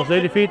Cardinals.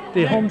 They defeat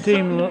the home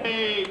team,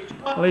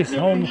 at least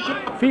home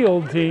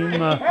field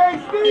team,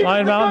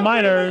 Lyon Mountain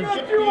Miners,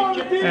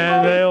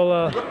 and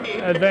they'll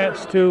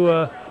advance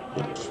to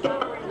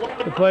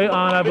play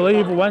on, I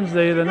believe,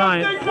 Wednesday the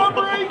 9th.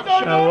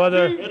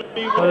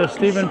 Whether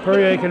Stephen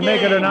Perrier can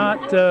make it or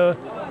not,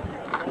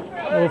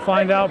 we'll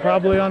find out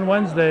probably on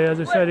Wednesday. As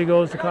I said, he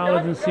goes to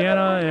college in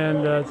Siena,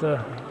 and it's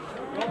a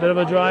bit of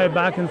a drive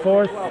back and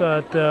forth.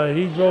 But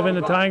he drove in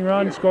the tying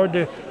run, scored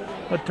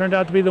what turned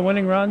out to be the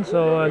winning run.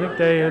 So I think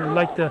they'd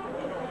like to,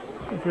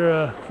 if you're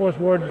a 4th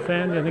Ward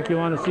fan, I think you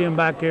want to see him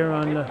back here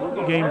on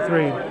game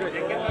 3.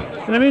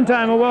 In the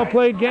meantime, a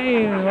well-played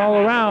game all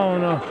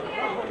around.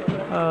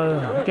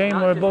 Game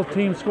where both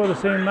teams score the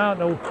same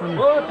amount on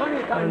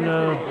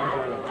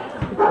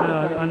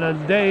a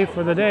day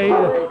for the day.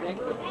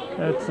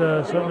 That's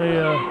certainly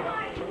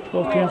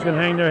both teams can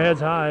hang their heads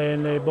high,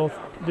 and they both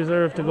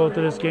deserve to go to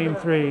this game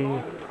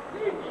 3.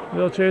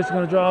 Bill Chase is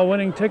going to draw a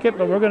winning ticket,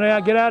 but we're going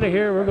to get out of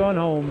here. We're going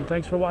home.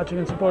 Thanks for watching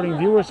and supporting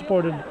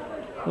viewer-supported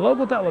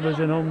local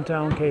television,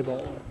 hometown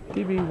cable.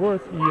 TV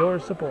worth your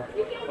support.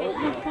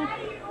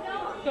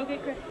 Go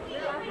get Chris.